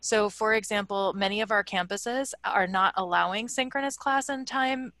 So for example, many of our campuses are not allowing synchronous class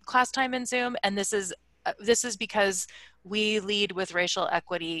time in Zoom, and this is because we lead with racial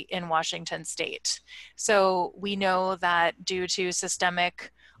equity in Washington state. So we know that due to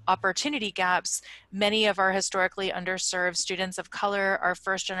systemic opportunity gaps, many of our historically underserved students of color, our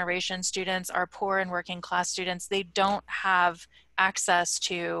first generation students, our poor and working class students, they don't have access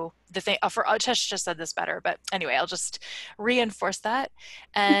to the thing. Tish just said this better, but anyway, I'll just reinforce that.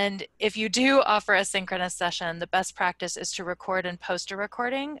 And if you do offer a synchronous session, the best practice is to record and post a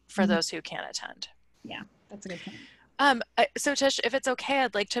recording for those who can't attend. Yeah, that's a good point. So Tish, if it's okay,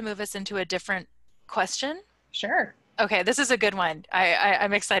 I'd like to move us into a different question. Sure. Okay, this is a good one.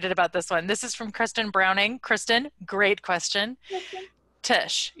 I'm excited about this one. This is from Kristen Browning. Kristen, great question. Okay.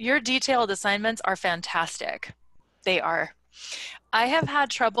 Tish, your detailed assignments are fantastic. They are. I have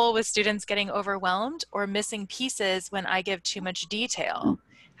had trouble with students getting overwhelmed or missing pieces when I give too much detail.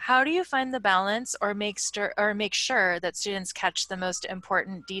 How do you find the balance or make sure that students catch the most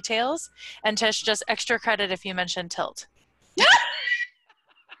important details? And Tish, just extra credit if you mention tilt.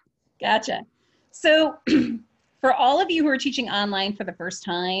 Gotcha. So for all of you who are teaching online for the first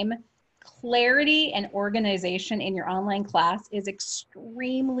time, clarity and organization in your online class is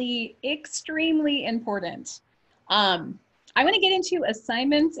extremely, extremely important. I want to get into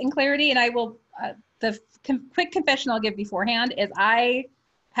assignments and clarity, and I will, quick confession I'll give beforehand is I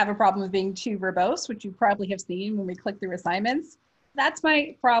have a problem with being too verbose, which you probably have seen when we click through assignments. That's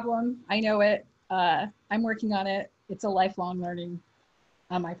my problem. I know it. I'm working on it. It's a lifelong learning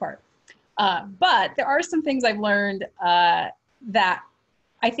on my part. But there are some things I've learned that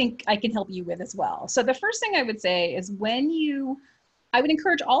I think I can help you with as well. So the first thing I would say is I would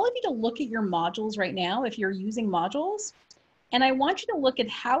encourage all of you to look at your modules right now if you're using modules. And I want you to look at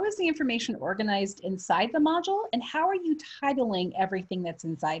how is the information organized inside the module and how are you titling everything that's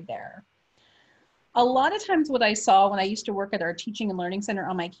inside there. A lot of times what I saw when I used to work at our teaching and learning center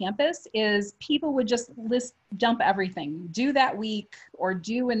on my campus is people would just dump everything, do that week or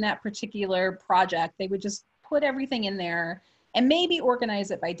do in that particular project. They would just put everything in there and maybe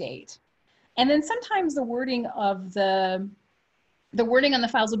organize it by date. And then sometimes the wording of the wording on the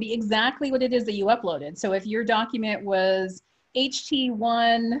files will be exactly what it is that you uploaded. So if your document was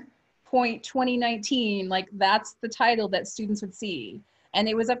HT1.2019, like that's the title that students would see. And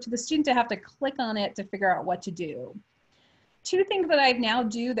it was up to the student to have to click on it to figure out what to do. Two things that I now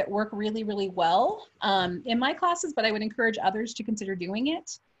do that work really, really well in my classes, but I would encourage others to consider doing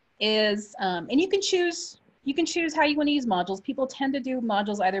it, is, and you can choose how you want to use modules. People tend to do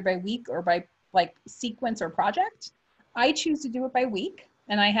modules either by week or by like sequence or project. I choose to do it by week.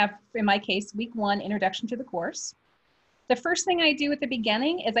 And I have, in my case, week 1, introduction to the course. The first thing I do at the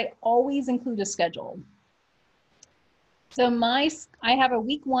beginning is I always include a schedule. So I have a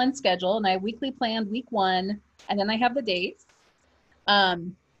week 1 schedule and I weekly planned week 1, and then I have the dates. I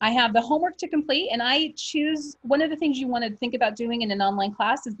have the homework to complete, and I choose, one of the things you want to think about doing in an online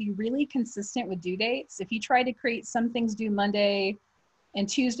class is be really consistent with due dates. If you try to create some things due Monday and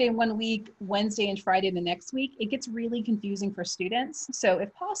Tuesday in 1 week, Wednesday and Friday the next week, it gets really confusing for students. So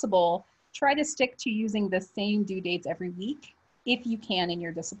if possible, try to stick to using the same due dates every week if you can in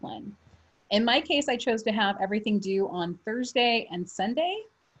your discipline. In my case, I chose to have everything due on Thursday and Sunday.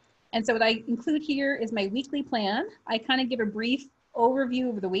 And so what I include here is my weekly plan. I kind of give a brief overview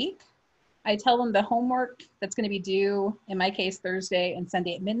of the week. I tell them the homework that's going to be due, in my case, Thursday and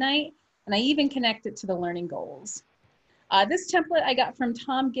Sunday at midnight. And I even connect it to the learning goals. This template I got from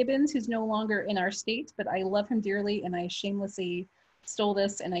Tom Gibbons, who's no longer in our state, but I love him dearly and I shamelessly stole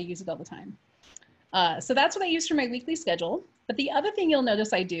this and I use it all the time. So that's what I use for my weekly schedule. But the other thing you'll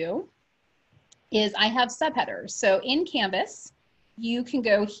notice I do is I have subheaders. So in Canvas, you can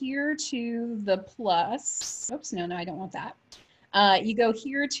go here to the plus. Oops, no, I don't want that. You go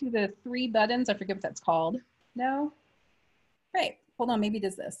here to the 3 buttons. I forget what that's called. No? Right, hold on, maybe it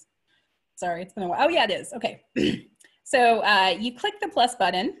is this. Sorry, it's been a while. Oh yeah, it is, okay. So you click the plus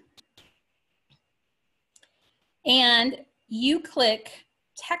button and you click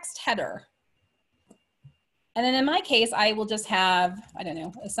text header. And then in my case, I will just have, I don't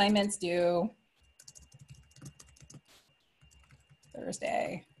know, assignments due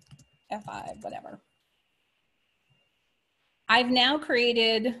Thursday, F5, whatever. I've now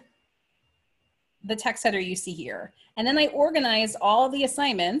created the text header you see here. And then I organized all the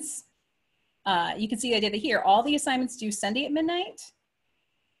assignments. You can see I did it here. All the assignments due Sunday at midnight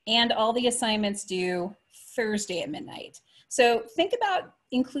and all the assignments due Thursday at midnight. So think about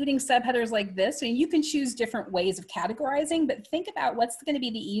including subheaders like this. And you can choose different ways of categorizing, but think about what's going to be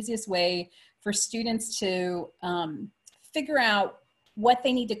the easiest way for students to figure out what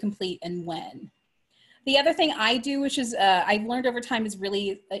they need to complete and when. The other thing I do, which is I've learned over time is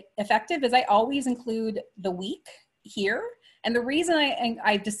really effective, is I always include the week here. And the reason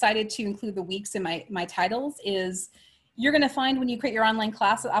I decided to include the weeks in my titles is you're going to find when you create your online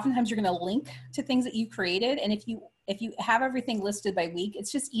class that oftentimes you're going to link to things that you created. And if you have everything listed by week,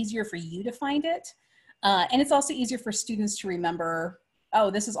 it's just easier for you to find it. And it's also easier for students to remember, oh,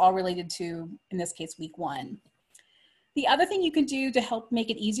 this is all related to, in this case, week 1. The other thing you can do to help make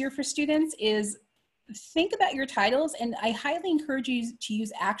it easier for students is think about your titles, and I highly encourage you to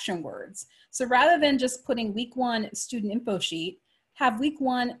use action words. So rather than just putting week 1 student info sheet, have week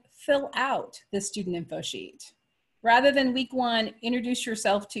 1 fill out the student info sheet. Rather than week 1 introduce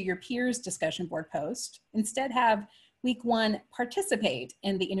yourself to your peers discussion board post, instead have week 1 participate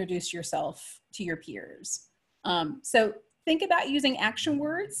in the introduce yourself to your peers. So think about using action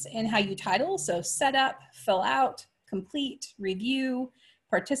words in how you title. So set up, fill out, complete, review,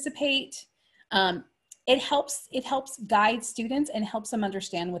 participate. It helps guide students and helps them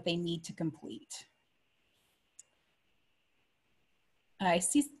understand what they need to complete. I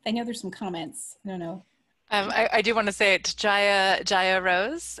know there's some comments. I don't know. I do want to say it. Jaya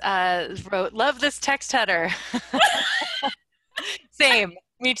Rose wrote, "Love this text header." Same,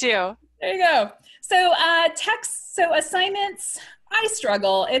 me too. There you go. So so assignments, I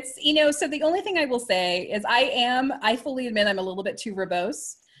struggle. It's, so the only thing I will say is I fully admit I'm a little bit too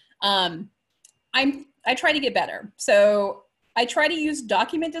verbose. I try to get better. So I try to use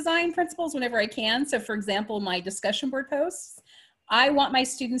document design principles whenever I can. So for example, my discussion board posts, I want my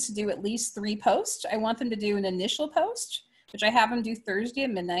students to do at least 3 posts. I want them to do an initial post, which I have them do Thursday at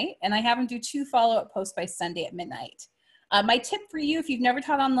midnight, and I have them do 2 follow-up posts by Sunday at midnight. My tip for you, if you've never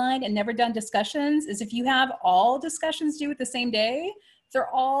taught online and never done discussions, is if you have all discussions due at the same day, they're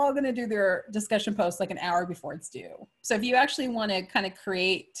all going to do their discussion posts like an hour before it's due. So if you actually want to kind of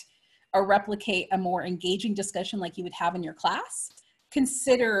create or replicate a more engaging discussion like you would have in your class,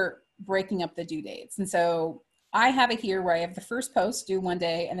 consider breaking up the due dates. And so I have it here where I have the first post due one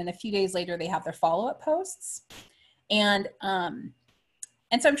day, and then a few days later they have their follow-up posts. And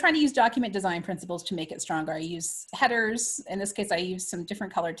so I'm trying to use document design principles to make it stronger. I use headers. In this case, I use some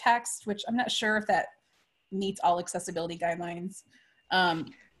different colored text, which I'm not sure if that meets all accessibility guidelines. Yeah,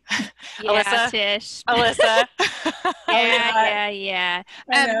 Alyssa? Tish. Alyssa. Yeah.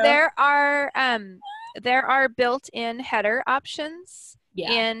 There are built-in header options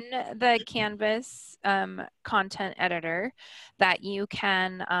in the Canvas content editor that you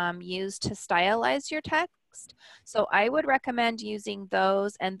can use to stylize your text. So I would recommend using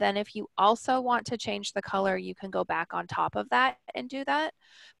those. And then if you also want to change the color, you can go back on top of that and do that.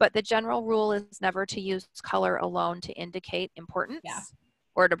 But the general rule is never to use color alone to indicate importance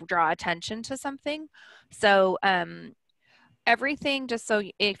or to draw attention to something. So everything, just so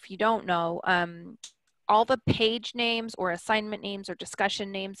if you don't know, all the page names or assignment names or discussion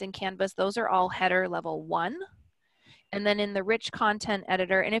names in Canvas, those are all header level 1. And then in the rich content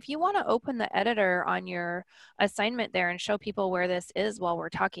editor, and if you want to open the editor on your assignment there and show people where this is while we're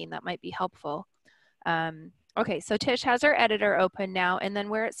talking, that might be helpful. Okay, so Tish has her editor open now, and then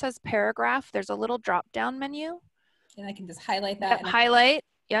where it says paragraph, there's a little drop-down menu. And I can just highlight that. Yep, and highlight,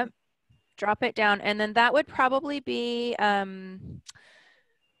 yep, drop it down, and then that would probably be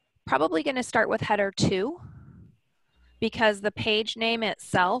probably going to start with header 2, because the page name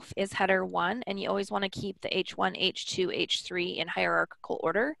itself is header 1, and you always want to keep the H1, H2, H3 in hierarchical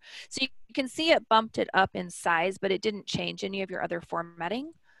order. So you can see it bumped it up in size, but it didn't change any of your other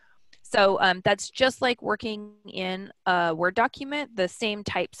formatting. So that's just like working in a Word document. The same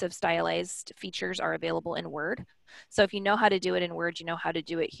types of stylized features are available in Word. So if you know how to do it in Word, you know how to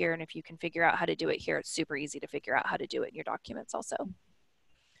do it here. And if you can figure out how to do it here, it's super easy to figure out how to do it in your documents also.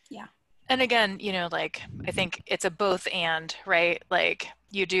 Yeah. And again, you know, like, I think it's a both and, right? Like,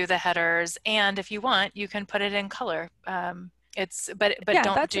 you do the headers, and if you want, you can put it in color. But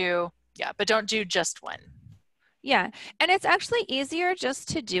Yeah, don't do just one. Yeah, and it's actually easier just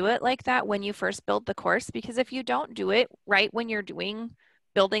to do it like that when you first build the course, because if you don't do it right when you're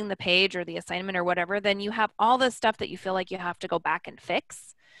building the page or the assignment or whatever, then you have all this stuff that you feel like you have to go back and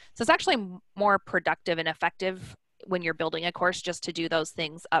fix. So it's actually more productive and effective when you're building a course just to do those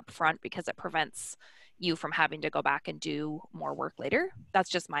things up front, because it prevents you from having to go back and do more work later. That's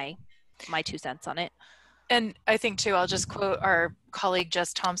just my 2 cents on it. And I think too, I'll just quote our colleague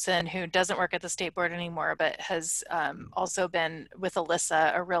Jess Thompson, who doesn't work at the state board anymore, but has also been with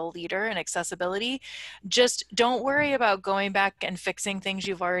Alyssa a real leader in accessibility. Just don't worry about going back and fixing things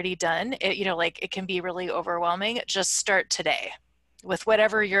you've already done. It can be really overwhelming. Just start today with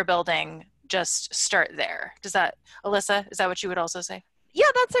whatever you're building. Just start there. Alyssa, is that what you would also say? Yeah,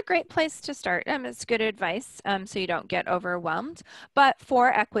 that's a great place to start. It's good advice, so you don't get overwhelmed. But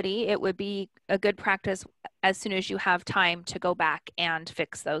for equity, it would be a good practice as soon as you have time to go back and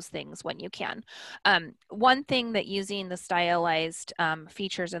fix those things when you can. One thing that using the stylized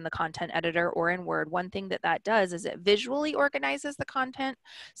features in the content editor or in Word, one thing that does is it visually organizes the content.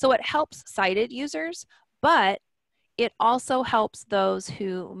 So it helps sighted users, but it also helps those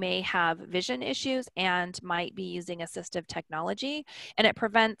who may have vision issues and might be using assistive technology, and it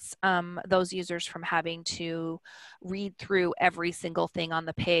prevents those users from having to read through every single thing on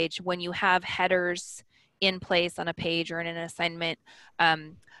the page. When you have headers in place on a page or in an assignment,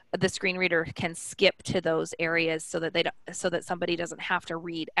 the screen reader can skip to those areas so that somebody doesn't have to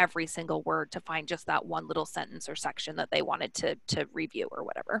read every single word to find just that one little sentence or section that they wanted to review or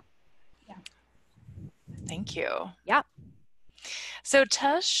whatever. Yeah. Thank you. Yeah. So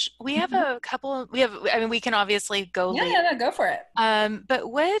Tish, we have a couple. We can obviously go. Yeah, go for it. But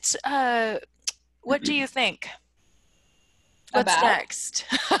what do you think? What's next?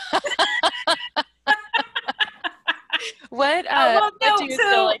 What do you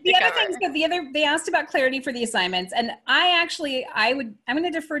feel like the other things that they asked about clarity for the assignments, and I'm going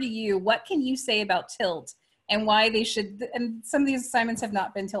to defer to you. What can you say about tilt and why they should? And some of these assignments have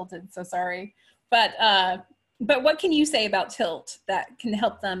not been tilted, so sorry. But what can you say about tilt that can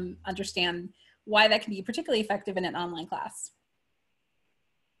help them understand why that can be particularly effective in an online class?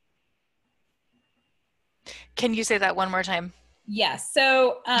 Can you say that one more time? Yes.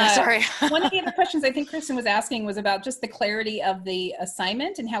 So sorry. One of the other questions I think Kristen was asking was about just the clarity of the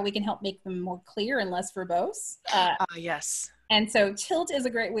assignment and how we can help make them more clear and less verbose. Yes. And so tilt is a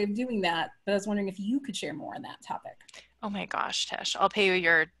great way of doing that, but I was wondering if you could share more on that topic. Oh my gosh, Tish, I'll pay you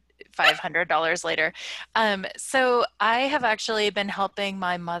your $500 later. So I have actually been helping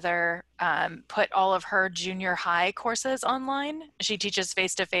my mother put all of her junior high courses online. She teaches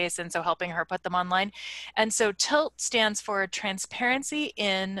face-to-face, and so helping her put them online. And so TILT stands for Transparency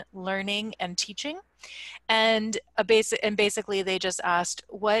in Learning and Teaching. And basically they just asked,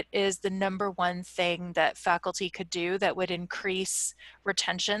 what is the number one thing that faculty could do that would increase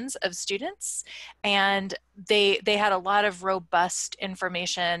retentions of students? And they had a lot of robust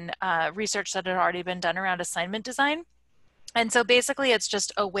information, research that had already been done around assignment design. And so basically it's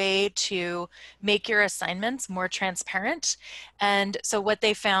just a way to make your assignments more transparent. And so what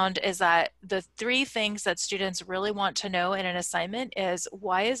they found is that the 3 things that students really want to know in an assignment is,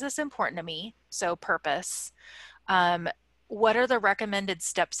 why is this important to me? So purpose. What are the recommended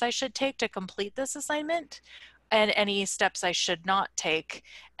steps I should take to complete this assignment? And any steps I should not take.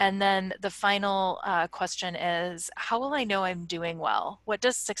 And then the final question is, how will I know I'm doing well? What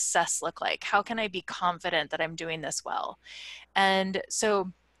does success look like? How can I be confident that I'm doing this well? And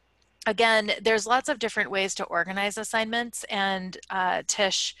so again, there's lots of different ways to organize assignments. And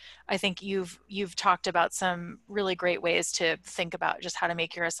Tish, I think you've talked about some really great ways to think about just how to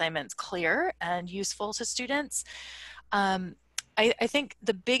make your assignments clear and useful to students. I think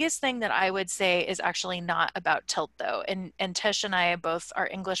the biggest thing that I would say is actually not about tilt though. And Tish and I both are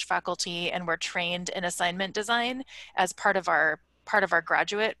English faculty and we're trained in assignment design as part of our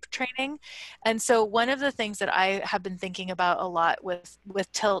graduate training. And so one of the things that I have been thinking about a lot with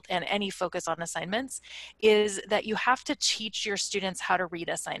tilt and any focus on assignments is that you have to teach your students how to read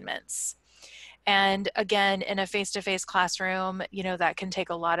assignments. And again, in a face-to-face classroom, you know, that can take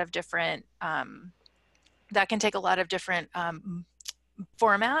a lot of different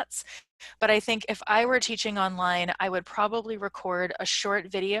formats. But I think if I were teaching online, I would probably record a short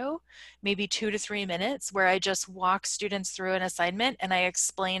video, maybe 2 to 3 minutes, where I just walk students through an assignment and I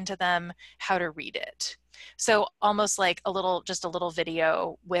explain to them how to read it. So almost like just a little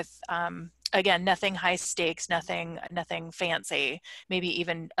video with, again, nothing high stakes, nothing fancy, maybe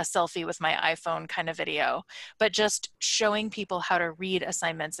even a selfie with my iPhone kind of video, but just showing people how to read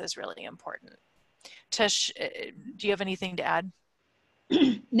assignments is really important. Tish, do you have anything to add?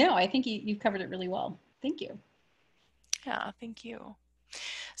 No, I think you've covered it really well. Thank you. Yeah, thank you.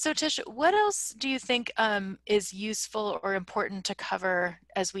 So Tish, what else do you think is useful or important to cover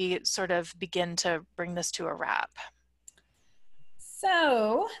as we sort of begin to bring this to a wrap?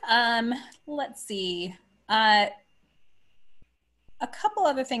 So let's see. A couple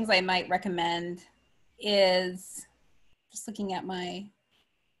other things I might recommend is just looking at my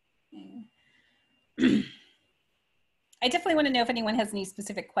I definitely want to know if anyone has any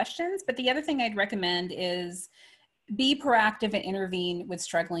specific questions, but the other thing I'd recommend is be proactive and intervene with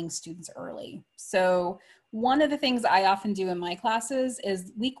struggling students early. So one of the things I often do in my classes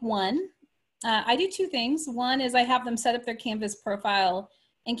is week 1, I do 2 things. One is I have them set up their Canvas profile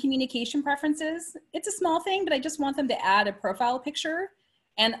and communication preferences. It's a small thing, but I just want them to add a profile picture.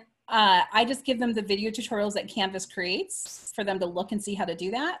 And I just give them the video tutorials that Canvas creates for them to look and see how to do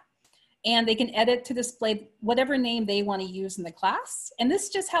that. And they can edit to display whatever name they want to use in the class. And this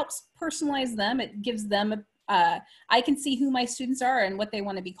just helps personalize them. It gives them, I can see who my students are and what they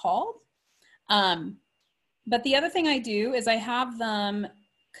want to be called. But the other thing I do is I have them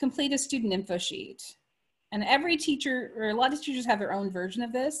complete a student info sheet. And every teacher, or a lot of teachers have their own version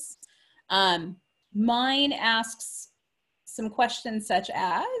of this. Mine asks some questions such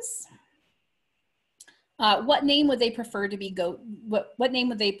as, what name would they prefer to what name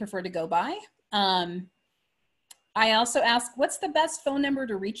would they prefer to go by? I also ask, what's the best phone number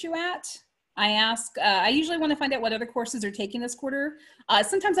to reach you at? I ask, I usually want to find out what other courses they're taking this quarter.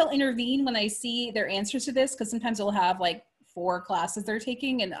 Sometimes I'll intervene when I see their answers to this, because sometimes they'll have like 4 classes they're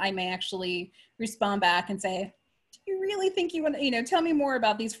taking, and I may actually respond back and say, do you really think you want to, tell me more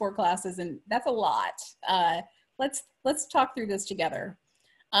about these 4 classes? And that's a lot. Let's talk through this together.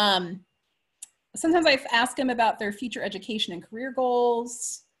 Sometimes I ask them about their future education and career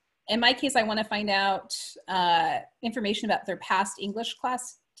goals. In my case, I want to find out information about their past English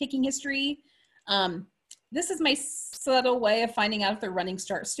class taking history. This is my subtle way of finding out if they're running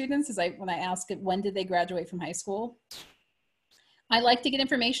START students, is when I ask it, when did they graduate from high school? I like to get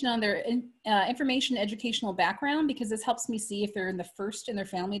information on their information educational background, because this helps me see if they're in the first in their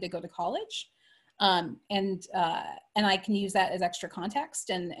family to go to college. And I can use that as extra context.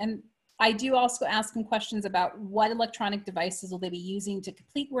 And I do also ask them questions about what electronic devices will they be using to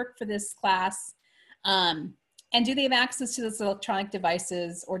complete work for this class, and do they have access to those electronic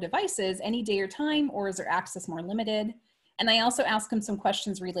devices any day or time, or is their access more limited? And I also ask them some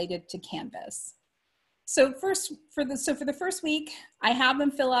questions related to Canvas. So for the first week, I have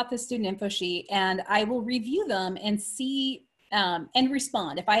them fill out the student info sheet, and I will review them and see and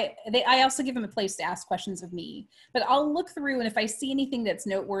respond. I also give them a place to ask questions of me, but I'll look through, and if I see anything that's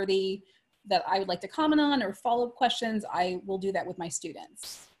noteworthy that I would like to comment on or follow-up questions, I will do that with my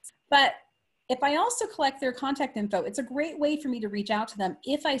students. But if I also collect their contact info, it's a great way for me to reach out to them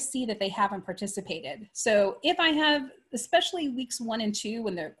if I see that they haven't participated. So if I have, especially weeks 1 and 2,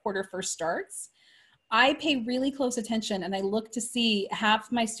 when the quarter first starts, I pay really close attention and I look to see,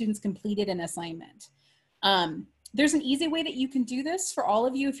 have my students completed an assignment? There's an easy way that you can do this for all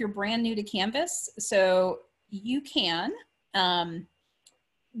of you if you're brand new to Canvas. So you can,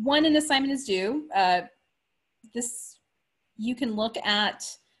 when an assignment is due, you can look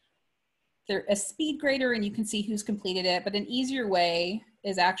at a speed grader and you can see who's completed it, but an easier way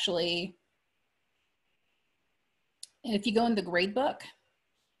is actually, if you go in the grade book,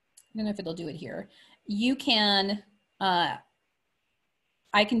 I don't know if it'll do it here, you can,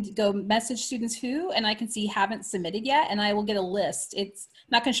 I can go message students who, and I can see haven't submitted yet, and I will get a list. It's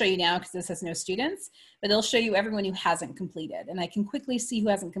not going to show you now because this has no students, but it'll show you everyone who hasn't completed, and I can quickly see who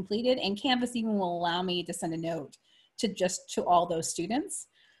hasn't completed, and Canvas even will allow me to send a note to all those students.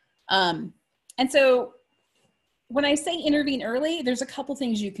 And so when I say intervene early, there's a couple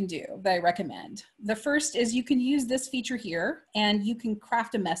things you can do that I recommend. The first is you can use this feature here and you can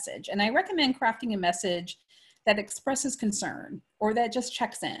craft a message. And I recommend crafting a message that expresses concern or that just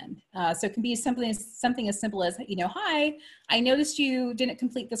checks in. So it can be something as simple as, you know, hi, I noticed you didn't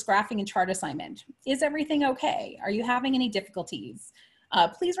complete this graphing and chart assignment. Is everything okay? Are you having any difficulties?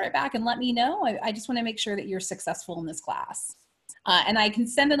 Please write back and let me know. I just want to make sure that you're successful in this class. And I can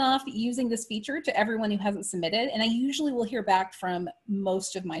send it off using this feature to everyone who hasn't submitted. And I usually will hear back from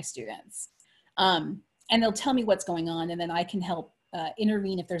most of my students. And they'll tell me what's going on, and then I can help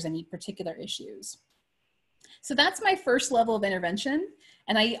intervene if there's any particular issues. So that's my first level of intervention.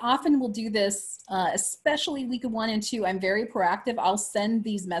 And I often will do this, especially week 1 and 2. I'm very proactive. I'll send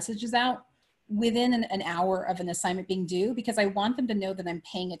these messages out within an hour of an assignment being due, because I want them to know that I'm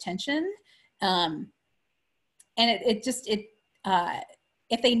paying attention. And if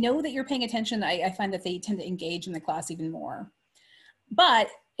they know that you're paying attention, I find that they tend to engage in the class even more. But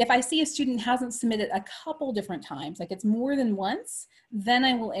if I see a student hasn't submitted a couple different times, like it's more than once, then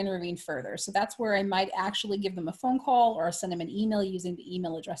I will intervene further. So that's where I might actually give them a phone call or send them an email using the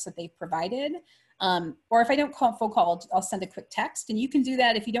email address that they've provided. Or if I don't call phone call, I'll send a quick text. And you can do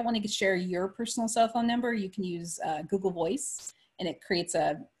that if you don't want to share your personal cell phone number. You can use Google Voice, and it creates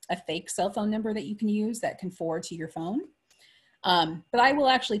a fake cell phone number that you can use that can forward to your phone. But I will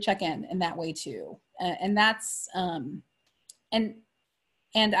actually check in that way too. And that's,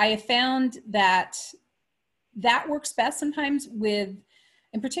 and I have found that that works best sometimes with,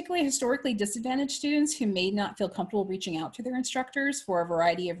 and particularly historically disadvantaged students who may not feel comfortable reaching out to their instructors for a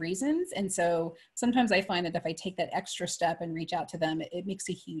variety of reasons. And so sometimes I find that if I take that extra step and reach out to them, it makes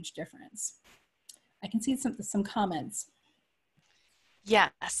a huge difference. I can see some comments.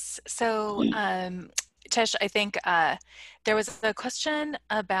 Yes. So, Tish, I think there was a question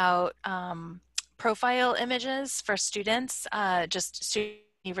about profile images for students, just students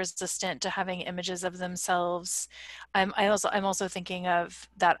resistant to having images of themselves. I'm also thinking of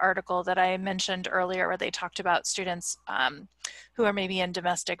that article that I mentioned earlier where they talked about students who are maybe in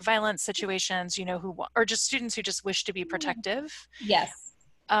domestic violence situations, you know, or just students who just wish to be protective. Yes.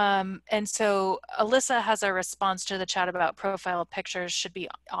 And so Alyssa has a response to the chat about profile pictures should be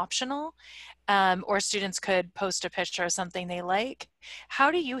optional, or students could post a picture of something they like. How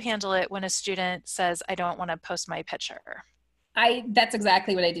do you handle it when a student says, I don't want to post my picture? That's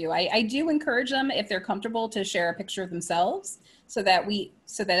exactly what I do. I do encourage them, if they're comfortable, to share a picture of themselves so that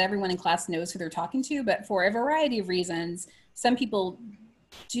everyone in class knows who they're talking to. But for a variety of reasons, some people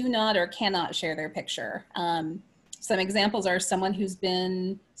do not or cannot share their picture. Some examples are someone who's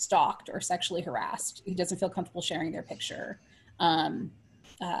been stalked or sexually harassed, who doesn't feel comfortable sharing their picture.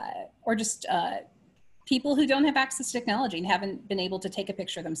 Or just people who don't have access to technology and haven't been able to take a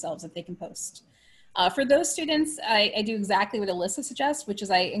picture themselves that they can post. For those students, I do exactly what Alyssa suggests, which is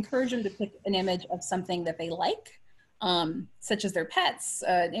I encourage them to pick an image of something that they like, such as their pets,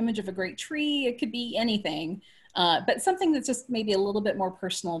 an image of a great tree. It could be anything, but something that's just maybe a little bit more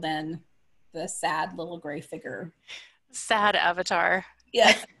personal than the sad little gray figure. Sad avatar.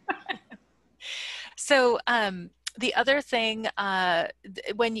 Yes. So the other thing,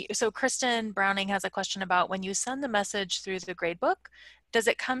 so Kristen Browning has a question about when you send the message through the gradebook, does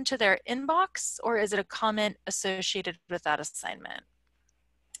it come to their inbox or is it a comment associated with that assignment?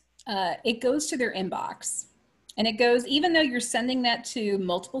 It goes to their inbox. And it goes, even though you're sending that to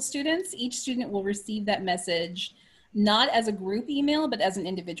multiple students, each student will receive that message not as a group email, but as an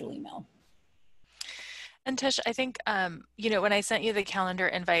individual email. And Tish, I think, you know, when I sent you the calendar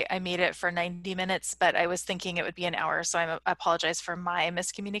invite, I made it for 90 minutes, but I was thinking it would be an hour. So I apologize for my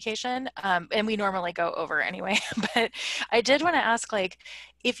miscommunication. And we normally go over anyway, but I did want to ask, like,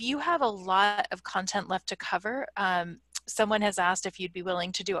 if you have a lot of content left to cover, someone has asked if you'd be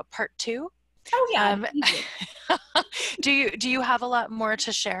willing to do a part 2. Oh yeah. Do you have a lot more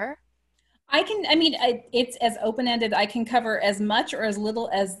to share? It's as open-ended. I can cover as much or as little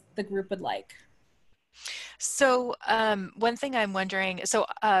as the group would like. So one thing I'm wondering, so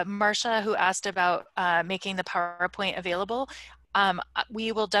Marcia, who asked about making the PowerPoint available,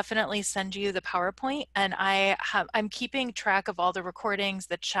 we will definitely send you the PowerPoint, and I'm keeping track of all the recordings,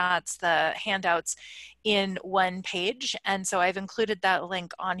 the chats, the handouts in one page, and so I've included that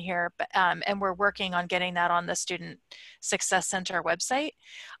link on here, and we're working on getting that on the Student Success Center website.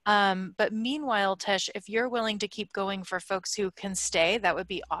 But meanwhile, Tish, if you're willing to keep going for folks who can stay, that would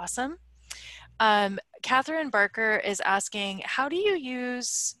be awesome. Catherine Barker is asking, how do you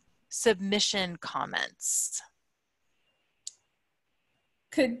use submission comments?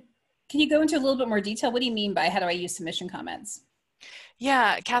 Can you go into a little bit more detail? What do you mean by how do I use submission comments?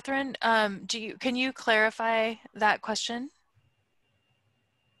 Yeah, Catherine, can you clarify that question?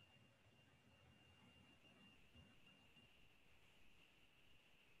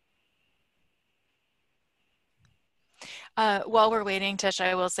 While we're waiting, Tish,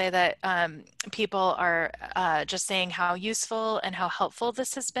 I will say that people are just saying how useful and how helpful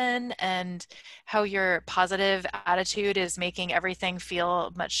this has been, and how your positive attitude is making everything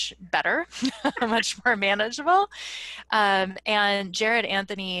feel much better, much more manageable. And Jared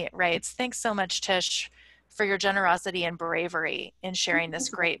Anthony writes, thanks so much, Tish, for your generosity and bravery in sharing this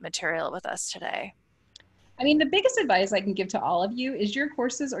great material with us today. I mean, the biggest advice I can give to all of you is your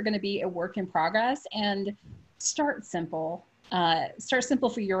courses are going to be a work in progress, and start simple. Start simple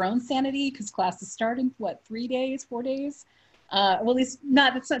for your own sanity, because classes start in what, 3 days, 4 days? Well, at least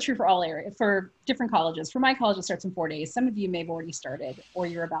that's not true for all areas, for different colleges. For my college, it starts in 4 days. Some of you may have already started or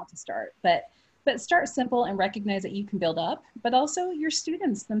you're about to start, but start simple and recognize that you can build up. But also your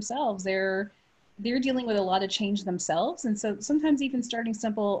students themselves, they're dealing with a lot of change themselves. And so sometimes even starting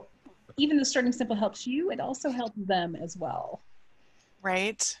simple, even though starting simple helps you, it also helps them as well.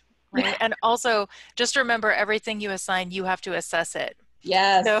 Right, right. And also, just remember, everything you assign, you have to assess it.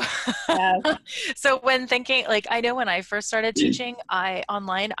 Yes. So, Yes. so when thinking, like, I know when I first started teaching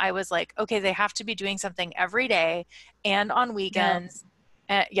online, I was like, okay, they have to be doing something every day and on No. weekends.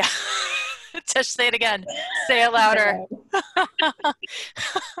 Yeah. Tish, say it again. Say it louder.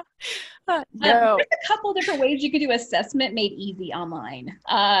 No. There's a couple different ways you could do assessment made easy online.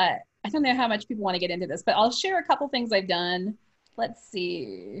 I don't know how much people want to get into this, but I'll share a couple things I've done. Let's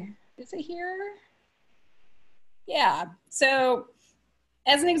see. Is it here? Yeah. So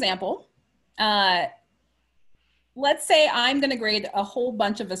as an example, let's say I'm going to grade a whole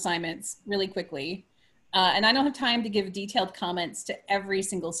bunch of assignments really quickly, and I don't have time to give detailed comments to every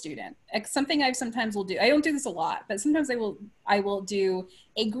single student. Something I sometimes will do, I don't do this a lot, but sometimes I will do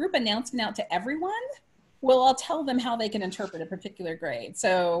a group announcement out to everyone. Well, I'll tell them how they can interpret a particular grade.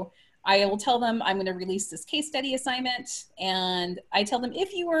 So I will tell them I'm going to release this case study assignment, and I tell them,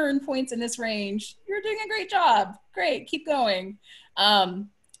 if you earn points in this range, you're doing a great job. Great, keep going.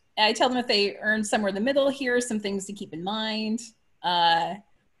 I tell them if they earn somewhere in the middle, here are some things to keep in mind. And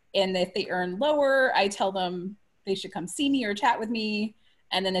if they earn lower, I tell them they should come see me or chat with me.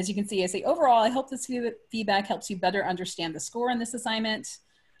 And then as you can see, I say, overall, I hope this feedback helps you better understand the score on this assignment.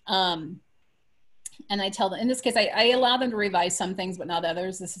 And I tell them, in this case, I allow them to revise some things, but not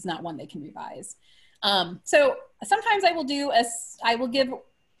others. This is not one they can revise. So sometimes I will give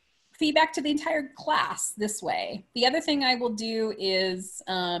feedback to the entire class this way. The other thing I will do is,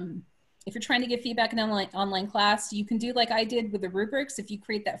 if you're trying to give feedback in an online class, you can do like I did with the rubrics. If you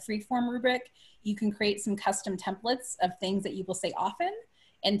create that free form rubric, you can create some custom templates of things that you will say often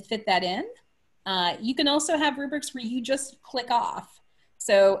and fit that in. You can also have rubrics where you just click off.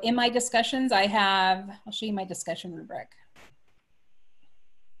 So in my discussions, I'll show you my discussion rubric.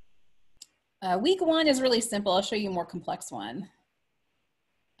 Week 1 is really simple. I'll show you a more complex one.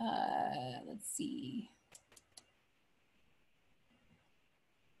 Let's see.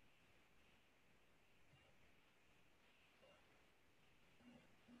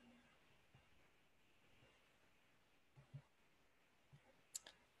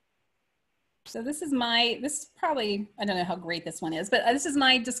 So this is probably, I don't know how great this one is, but this is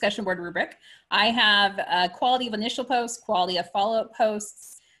my discussion board rubric. I have quality of initial posts, quality of follow-up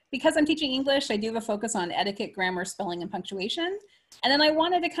posts. Because I'm teaching English, I do have a focus on etiquette, grammar, spelling, and punctuation. And then I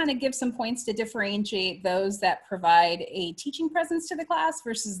wanted to kind of give some points to differentiate those that provide a teaching presence to the class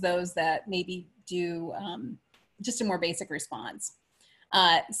versus those that maybe do just a more basic response.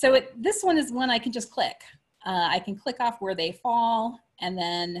 So this one is one I can just click. I can click off where they fall, and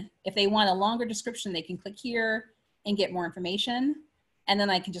then if they want a longer description, they can click here and get more information. And then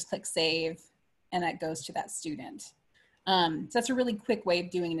I can just click save, and that goes to that student. So that's a really quick way of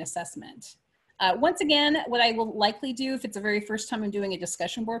doing an assessment. Once again, what I will likely do if it's the very first time I'm doing a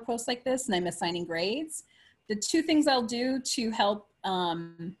discussion board post like this and I'm assigning grades, the 2 things I'll do to help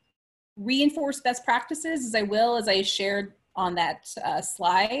reinforce best practices is as I shared on that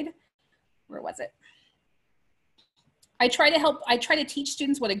slide, where was it? I try to teach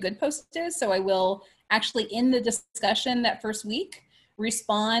students what a good post is. So I will actually, in the discussion that first week,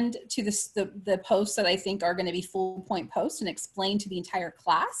 respond to the posts that I think are going to be full point posts and explain to the entire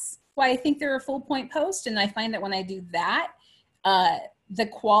class why I think they're a full point post. And I find that when I do that, the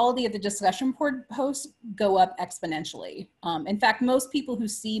quality of the discussion board posts go up exponentially. In fact, most people who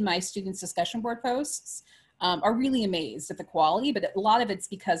see my students' discussion board posts are really amazed at the quality, but a lot of it's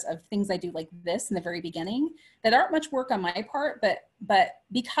because of things I do like this in the very beginning that aren't much work on my part, but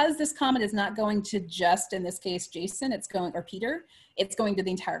because this comment is not going to just, in this case, Jason, it's going, or Peter, it's going to the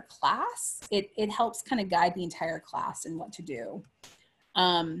entire class. It helps kind of guide the entire class in what to do.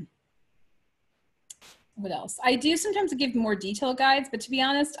 What else? I do sometimes give more detailed guides, but to be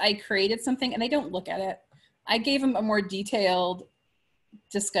honest, I created something and they don't look at it. I gave them a more detailed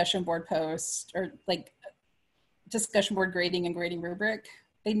discussion board post, or like discussion board grading and grading rubric.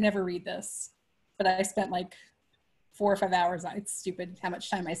 They never read this, but I spent like 4 or 5 hours on it. It's stupid how much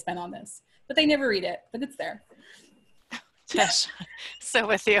time I spent on this, but they never read it, but it's there. Tish, so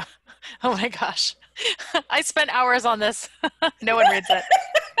with you. Oh my gosh. I spent hours on this. No one reads it.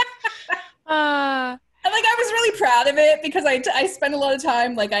 And like, I was really proud of it because I spent a lot of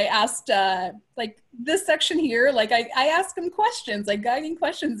time, like I asked, like this section here, like I asked them questions, like guiding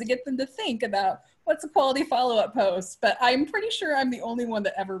questions to get them to think about what's a quality follow-up post. But I'm pretty sure I'm the only one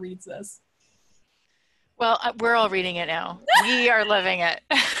that ever reads this. Well, we're all reading it now. We are living it.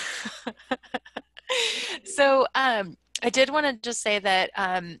 So I did want to just say that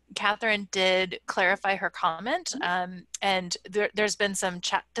Catherine did clarify her comment, and there's been some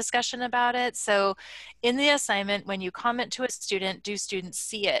chat discussion about it. So in the assignment, when you comment to a student, do students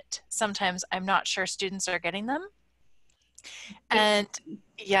see it? Sometimes I'm not sure students are getting them. And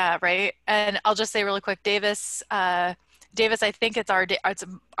yeah, right. And I'll just say really quick, Davis, I think it's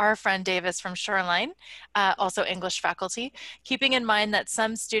our friend Davis from Shoreline, also English faculty, keeping in mind that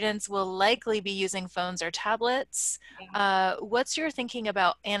some students will likely be using phones or tablets. What's your thinking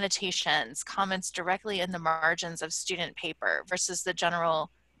about annotations, comments directly in the margins of student paper versus the general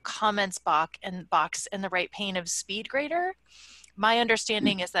comments box in the right pane of SpeedGrader? My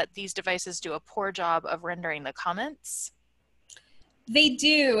understanding is that these devices do a poor job of rendering the comments. They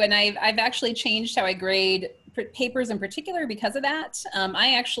do, and I've actually changed how I grade papers in particular because of that.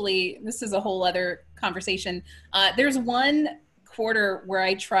 This is a whole other conversation. There's one quarter where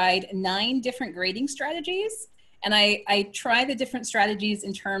I tried 9 different grading strategies, and I tried the different strategies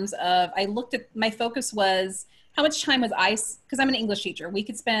in terms of, my focus was how much time was because I'm an English teacher. We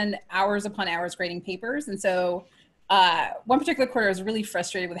could spend hours upon hours grading papers, and so one particular quarter I was really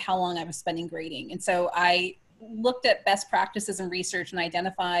frustrated with how long I was spending grading, and so I looked at best practices and research and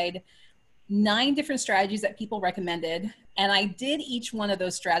identified 9 different strategies that people recommended. And I did each one of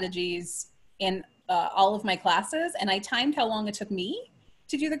those strategies in all of my classes, and I timed how long it took me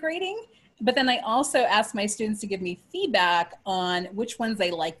to do the grading. But then I also asked my students to give me feedback on which ones they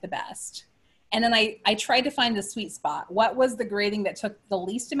liked the best. And then I tried to find the sweet spot. What was the grading that took the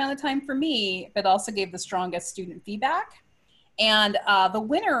least amount of time for me, but also gave the strongest student feedback? And the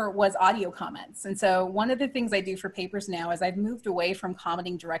winner was audio comments. And so one of the things I do for papers now is I've moved away from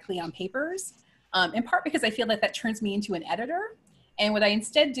commenting directly on papers, in part because I feel that turns me into an editor. And what I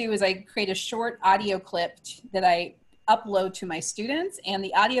instead do is I create a short audio clip that I upload to my students. And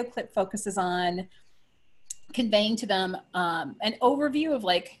the audio clip focuses on conveying to them an overview of,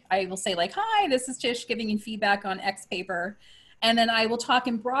 like, I will say like, hi, this is Tish giving you feedback on X paper. And then I will talk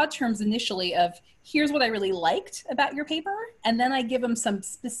in broad terms initially of, here's what I really liked about your paper. And then I give them some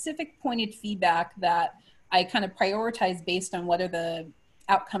specific pointed feedback that I kind of prioritize based on what are the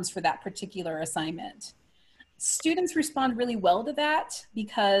outcomes for that particular assignment. Students respond really well to that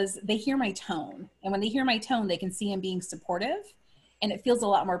because they hear my tone. And when they hear my tone, they can see I'm being supportive, and it feels a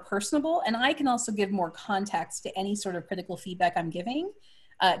lot more personable. And I can also give more context to any sort of critical feedback I'm giving.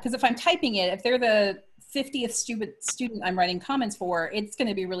 Because if I'm typing it, if they're the 50th student I'm writing comments for, it's going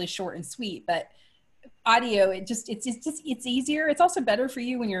to be really short and sweet. But audio, it's easier. It's also better for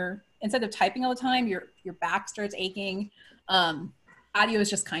you when you're, instead of typing all the time, your back starts aching. Audio is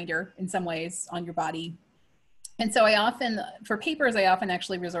just kinder in some ways on your body. And so for papers, I often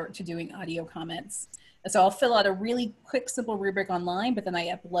actually resort to doing audio comments. So I'll fill out a really quick, simple rubric online, but then I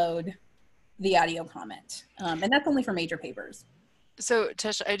upload the audio comment. And that's only for major papers. So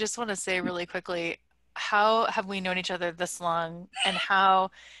Tish, I just want to say really quickly, how have we known each other this long, and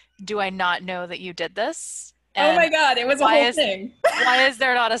how do I not know that you did this? And oh my God, it was a whole thing. Why is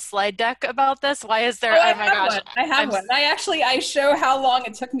there not a slide deck about this? Why is there, oh my gosh. I have one. I show how long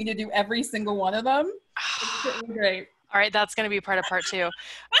it took me to do every single one of them. It's really great. All right, that's going to be part of part 2.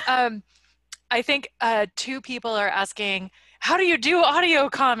 I think 2 people are asking, how do you do audio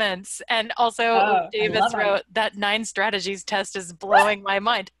comments? And also Davis wrote that 9 strategies test is blowing my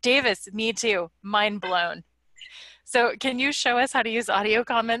mind. Davis, me too, mind blown. So can you show us how to use audio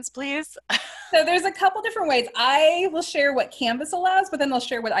comments, please? So there's a couple different ways. I will share what Canvas allows, but then I'll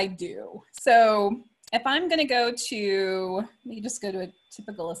share what I do. So if I'm going to let me just go to a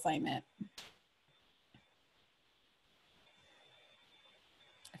typical assignment.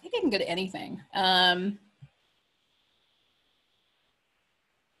 think I can go to anything.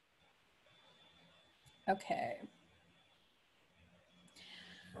 Okay.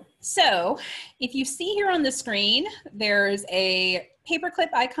 So if you see here on the screen, there's a paperclip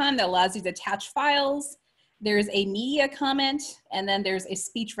icon that allows you to attach files. There's a media comment, and then there's a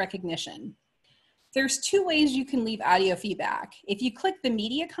speech recognition. There's two ways you can leave audio feedback. If you click the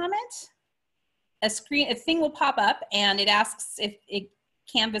media comment, a thing will pop up and it asks if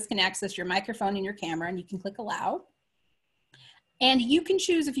Canvas can access your microphone and your camera, and you can click allow. And you can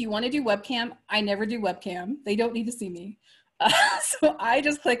choose if you want to do webcam. I never do webcam. They don't need to see me. So I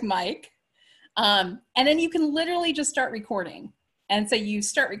just click mic. And then you can literally just start recording. And so you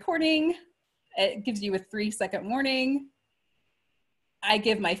start recording. It gives you a 3-second warning. I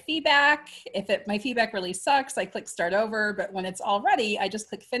give my feedback. If my feedback really sucks, I click start over. But when it's all ready, I just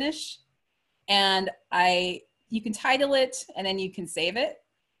click finish. And you can title it, and then you can save it.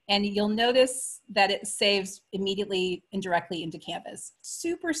 And you'll notice that it saves immediately and directly into Canvas.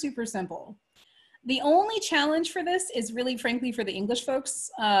 Super, super simple. The only challenge for this is really, frankly, for the English folks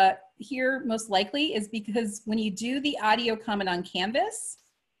here, most likely, is because when you do the audio comment on Canvas,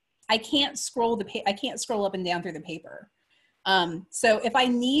 I can't scroll up and down through the paper. So if I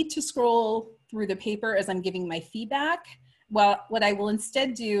need to scroll through the paper as I'm giving my feedback, well, what I will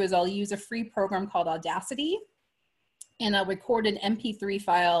instead do is I'll use a free program called Audacity, and I'll record an MP3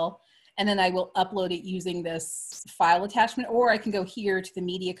 file, and then I will upload it using this file attachment, or I can go here to the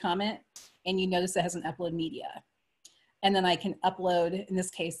media comment, and you notice it has an upload media. And then I can upload, in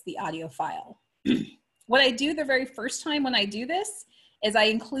this case, the audio file. What I do the very first time when I do this is I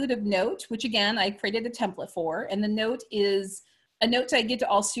include a note, which again, I created a template for, and the note is a note I give to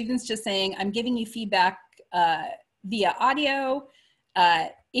all students just saying, I'm giving you feedback via audio.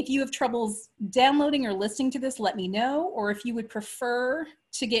 If you have troubles downloading or listening to this, let me know. Or if you would prefer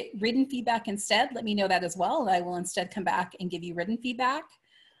to get written feedback instead, let me know that as well. And I will instead come back and give you written feedback.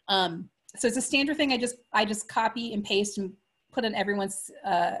 So it's a standard thing. I just copy and paste and put on everyone's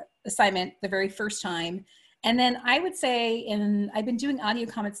assignment the very first time. And then I would say, I've been doing audio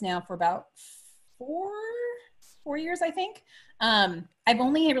comments now for about four years, I think. I've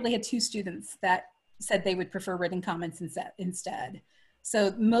only really had 2 students that said they would prefer written comments instead.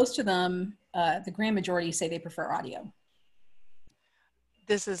 So most of them, the grand majority, say they prefer audio.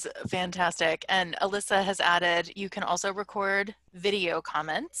 This is fantastic. And Alyssa has added, you can also record video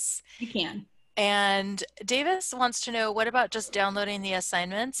comments. You can. And Davis wants to know, what about just downloading the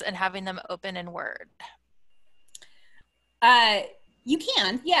assignments and having them open in Word? You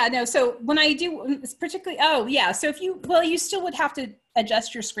can, yeah, no. So when I do, particularly, oh yeah. So you still would have to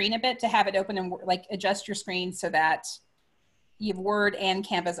adjust your screen a bit to have it open and like adjust your screen so that you have Word and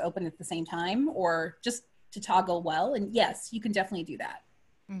Canvas open at the same time, or just to toggle well. And yes, you can definitely do that.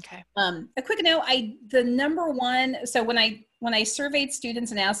 Okay. A quick note, the number one, so when I surveyed students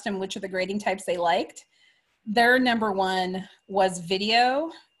and asked them which of the grading types they liked, their number one was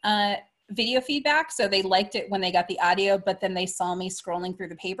video feedback. So they liked it when they got the audio, but then they saw me scrolling through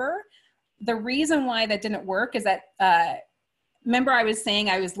the paper. The reason why that didn't work is that, remember I was saying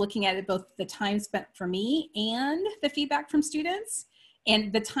I was looking at it, both the time spent for me and the feedback from students.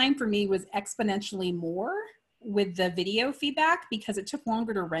 And the time for me was exponentially more with the video feedback because it took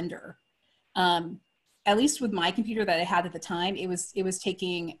longer to render. At least with my computer that I had at the time, it was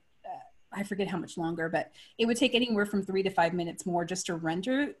taking, I forget how much longer, but it would take anywhere from 3 to 5 minutes more just to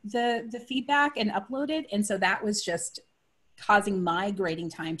render the feedback and upload it. And so that was just causing my grading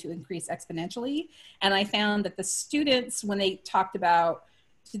time to increase exponentially. And I found that the students, when they talked about,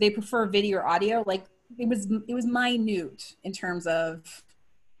 do they prefer video or audio? Like it was minute in terms of,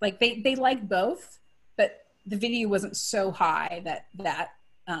 like they liked both, but the video wasn't so high that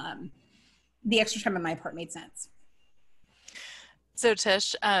the extra time on my part made sense. So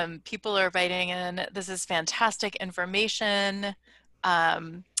Tish, people are writing in, this is fantastic information.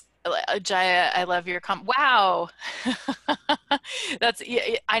 Jaya, I love your wow.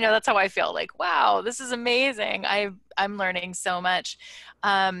 I know that's how I feel, like, wow, this is amazing. I'm learning so much.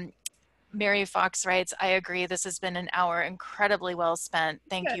 Mary Fox writes, I agree, this has been an hour incredibly well spent.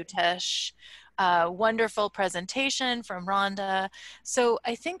 Thank you, Tish. Wonderful presentation from Rhonda. So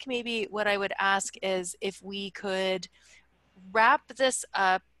I think maybe what I would ask is if we could wrap this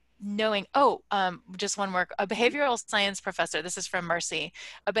up knowing, just one more, a behavioral science professor, this is from Mercy,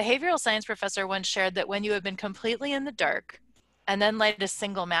 a behavioral science professor once shared that when you have been completely in the dark and then light a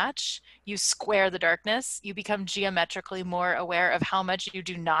single match, you square the darkness. You become geometrically more aware of how much you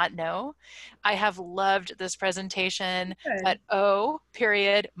do not know. I have loved this presentation, but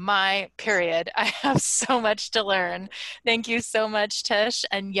my period. I have so much to learn. Thank you so much, Tish.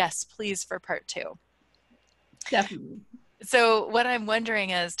 And yes, please, for part 2. Definitely. So what I'm wondering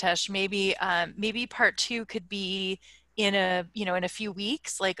is, Tish, maybe part 2 could be in a few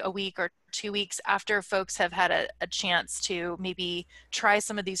weeks, like a week or 2 weeks after folks have had a chance to maybe try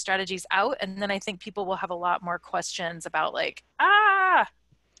some of these strategies out. And then I think people will have a lot more questions about like,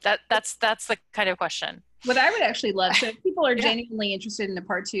 that's the kind of question. What I would actually love, so if people are genuinely interested in the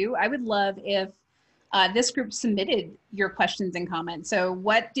part 2, I would love if this group submitted your questions and comments. So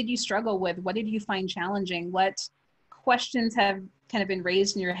what did you struggle with? What did you find challenging? What questions have kind of been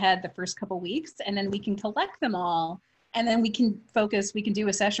raised in your head the first couple weeks? And then we can collect them all. And then we can do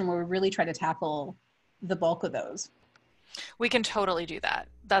a session where we really try to tackle the bulk of those. We can totally do that.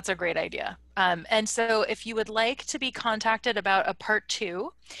 That's a great idea. And so if you would like to be contacted about a part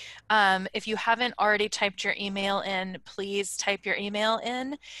 2, if you haven't already typed your email in, please type your email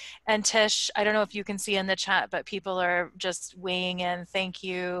in. And Tish, I don't know if you can see in the chat, but people are just weighing in. Thank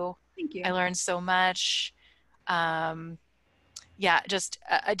you. Thank you. I learned so much.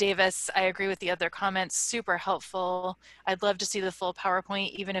 Davis, I agree with the other comments. Super helpful. I'd love to see the full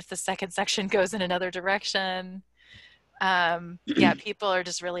PowerPoint, even if the second section goes in another direction. People are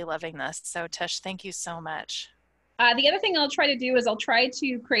just really loving this. So Tish, thank you so much. The other thing I'll try to do is I'll try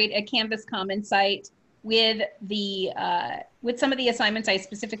to create a Canvas Commons site with some of the assignments I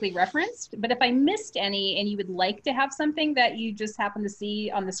specifically referenced. But if I missed any and you would like to have something that you just happen to see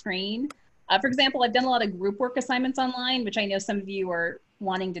on the screen, for example, I've done a lot of group work assignments online, which I know some of you are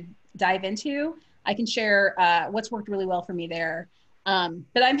wanting to dive into. I can share what's worked really well for me there.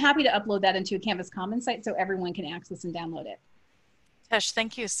 But I'm happy to upload that into a Canvas Commons site so everyone can access and download it. Tish,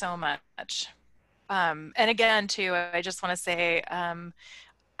 thank you so much. And again, too, I just want to say,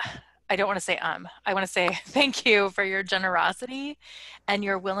 I don't want to say I want to say thank you for your generosity and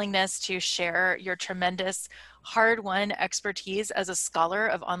your willingness to share your tremendous hard-won expertise as a scholar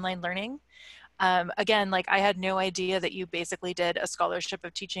of online learning. Again, like I had no idea that you basically did a scholarship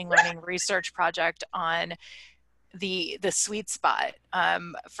of teaching learning research project on the sweet spot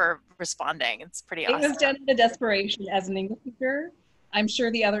for responding. It's pretty awesome. It was done in desperation as an English teacher. I'm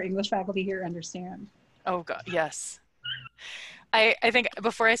sure the other English faculty here understand. Oh God, yes. I think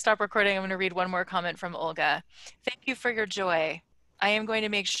before I stop recording, I'm going to read one more comment from Olga. Thank you for your joy. I am going to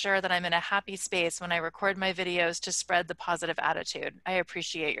make sure that I'm in a happy space when I record my videos to spread the positive attitude. I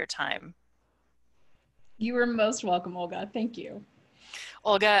appreciate your time. You are most welcome, Olga. Thank you.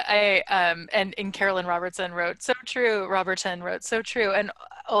 Olga, and Carolyn Robertson wrote, so true. Robertson wrote, so true. And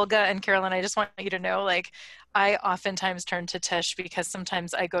Olga and Carolyn, I just want you to know, like, I oftentimes turn to Tish because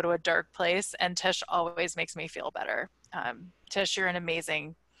sometimes I go to a dark place and Tish always makes me feel better. Tish, you're an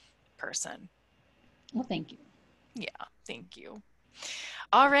amazing person. Well, thank you. Yeah, thank you.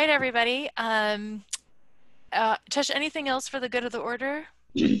 All right, everybody. Tish, anything else for the good of the order?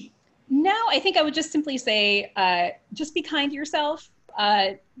 No, I think I would just simply say, just be kind to yourself.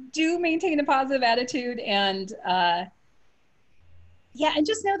 Do maintain a positive attitude, and and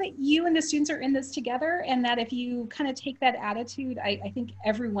just know that you and the students are in this together, and that if you kind of take that attitude, I think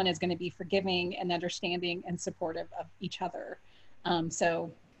everyone is going to be forgiving and understanding and supportive of each other. Go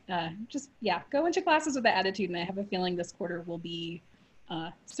into classes with that attitude, and I have a feeling this quarter will be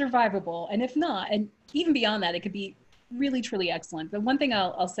survivable. And if not, and even beyond that, it could be really, truly excellent. But one thing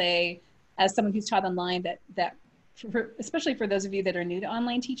I'll say, as someone who's taught online, especially for those of you that are new to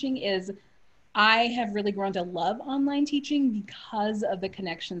online teaching, is I have really grown to love online teaching because of the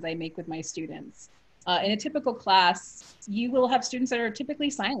connections I make with my students. In a typical class, you will have students that are typically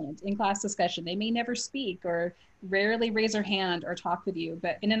silent in class discussion. They may never speak or rarely raise their hand or talk with you.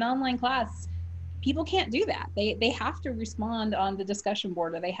 But in an online class, people can't do that. They have to respond on the discussion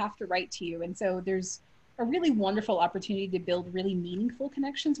board, or they have to write to you. And so there's a really wonderful opportunity to build really meaningful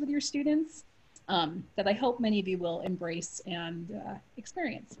connections with your students that I hope many of you will embrace and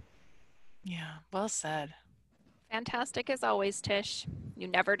experience. Yeah, well said. Fantastic as always, Tish. You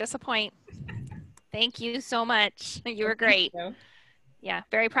never disappoint. Thank you so much. You were great. Yeah,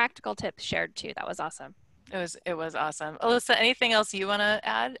 very practical tips shared too. That was awesome. It was awesome. Alyssa, anything else you want to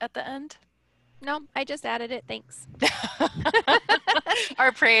add at the end? No, I just added it. Thanks.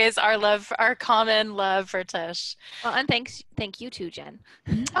 Our praise, our love, our common love for Tish. Well, and thank you too, Jen.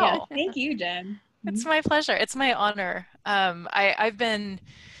 Yeah, thank you, Jen. It's my pleasure. It's my honor. I've been,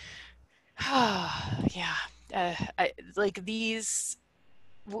 like these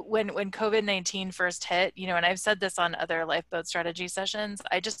when COVID-19 first hit, you know, and I've said this on other Lifeboat strategy sessions,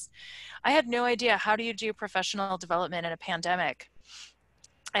 I had no idea, how do you do professional development in a pandemic?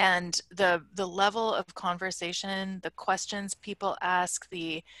 And the level of conversation, the questions people ask,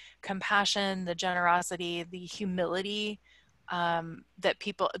 the compassion, the generosity, the humility, that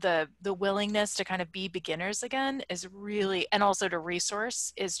people, the willingness to kind of be beginners again is really, and also to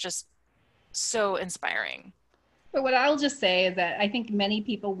resource, is just so inspiring. But what I'll just say is that I think many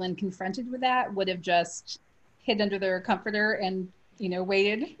people, when confronted with that, would have just hid under their comforter and, you know,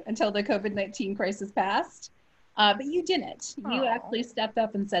 waited until the COVID-19 crisis passed. But you didn't. You actually stepped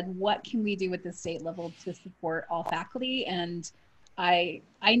up and said, what can we do at the state level to support all faculty? And I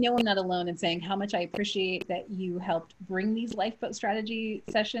know I'm not alone in saying how much I appreciate that you helped bring these Lifeboat strategy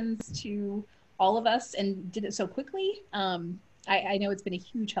sessions to all of us and did it so quickly. I know it's been a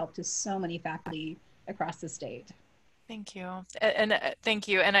huge help to so many faculty across the state. Thank you. And thank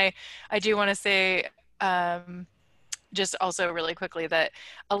you. And I do want to say, just also really quickly, that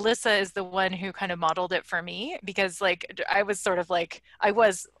Alyssa is the one who kind of modeled it for me, because like I was sort of like, I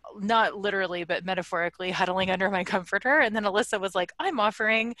was not literally but metaphorically huddling under my comforter, and then Alyssa was like, I'm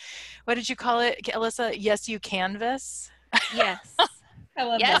offering, what did you call it, Alyssa? Yes, you canvas. Yes. I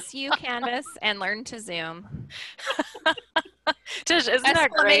love Yes, that. you canvas and learn to Zoom. Tish, isn't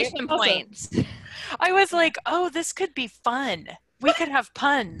that great? Exclamation point. I was like, oh, this could be fun. We could have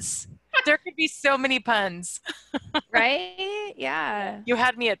puns. There could be so many puns. Right? Yeah. You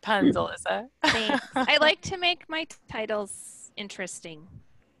had me at puns, Alyssa. Thanks. I like to make my titles interesting,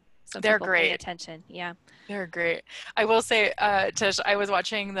 so They're people great. pay attention. Yeah. They're great. I will say, Tish, I was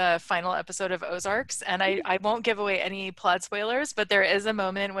watching the final episode of Ozarks, and I won't give away any plot spoilers, but there is a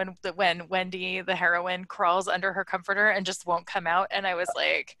moment when Wendy, the heroine, crawls under her comforter and just won't come out, and I was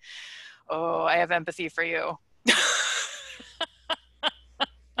like, oh, I have empathy for you.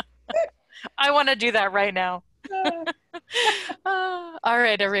 I want to do that right now. All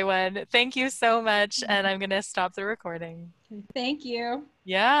right, everyone. Thank you so much, and I'm going to stop the recording. Thank you.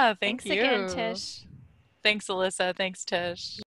 Yeah, thank Thanks you. again, Tish. Thanks, Alyssa. Thanks, Tish.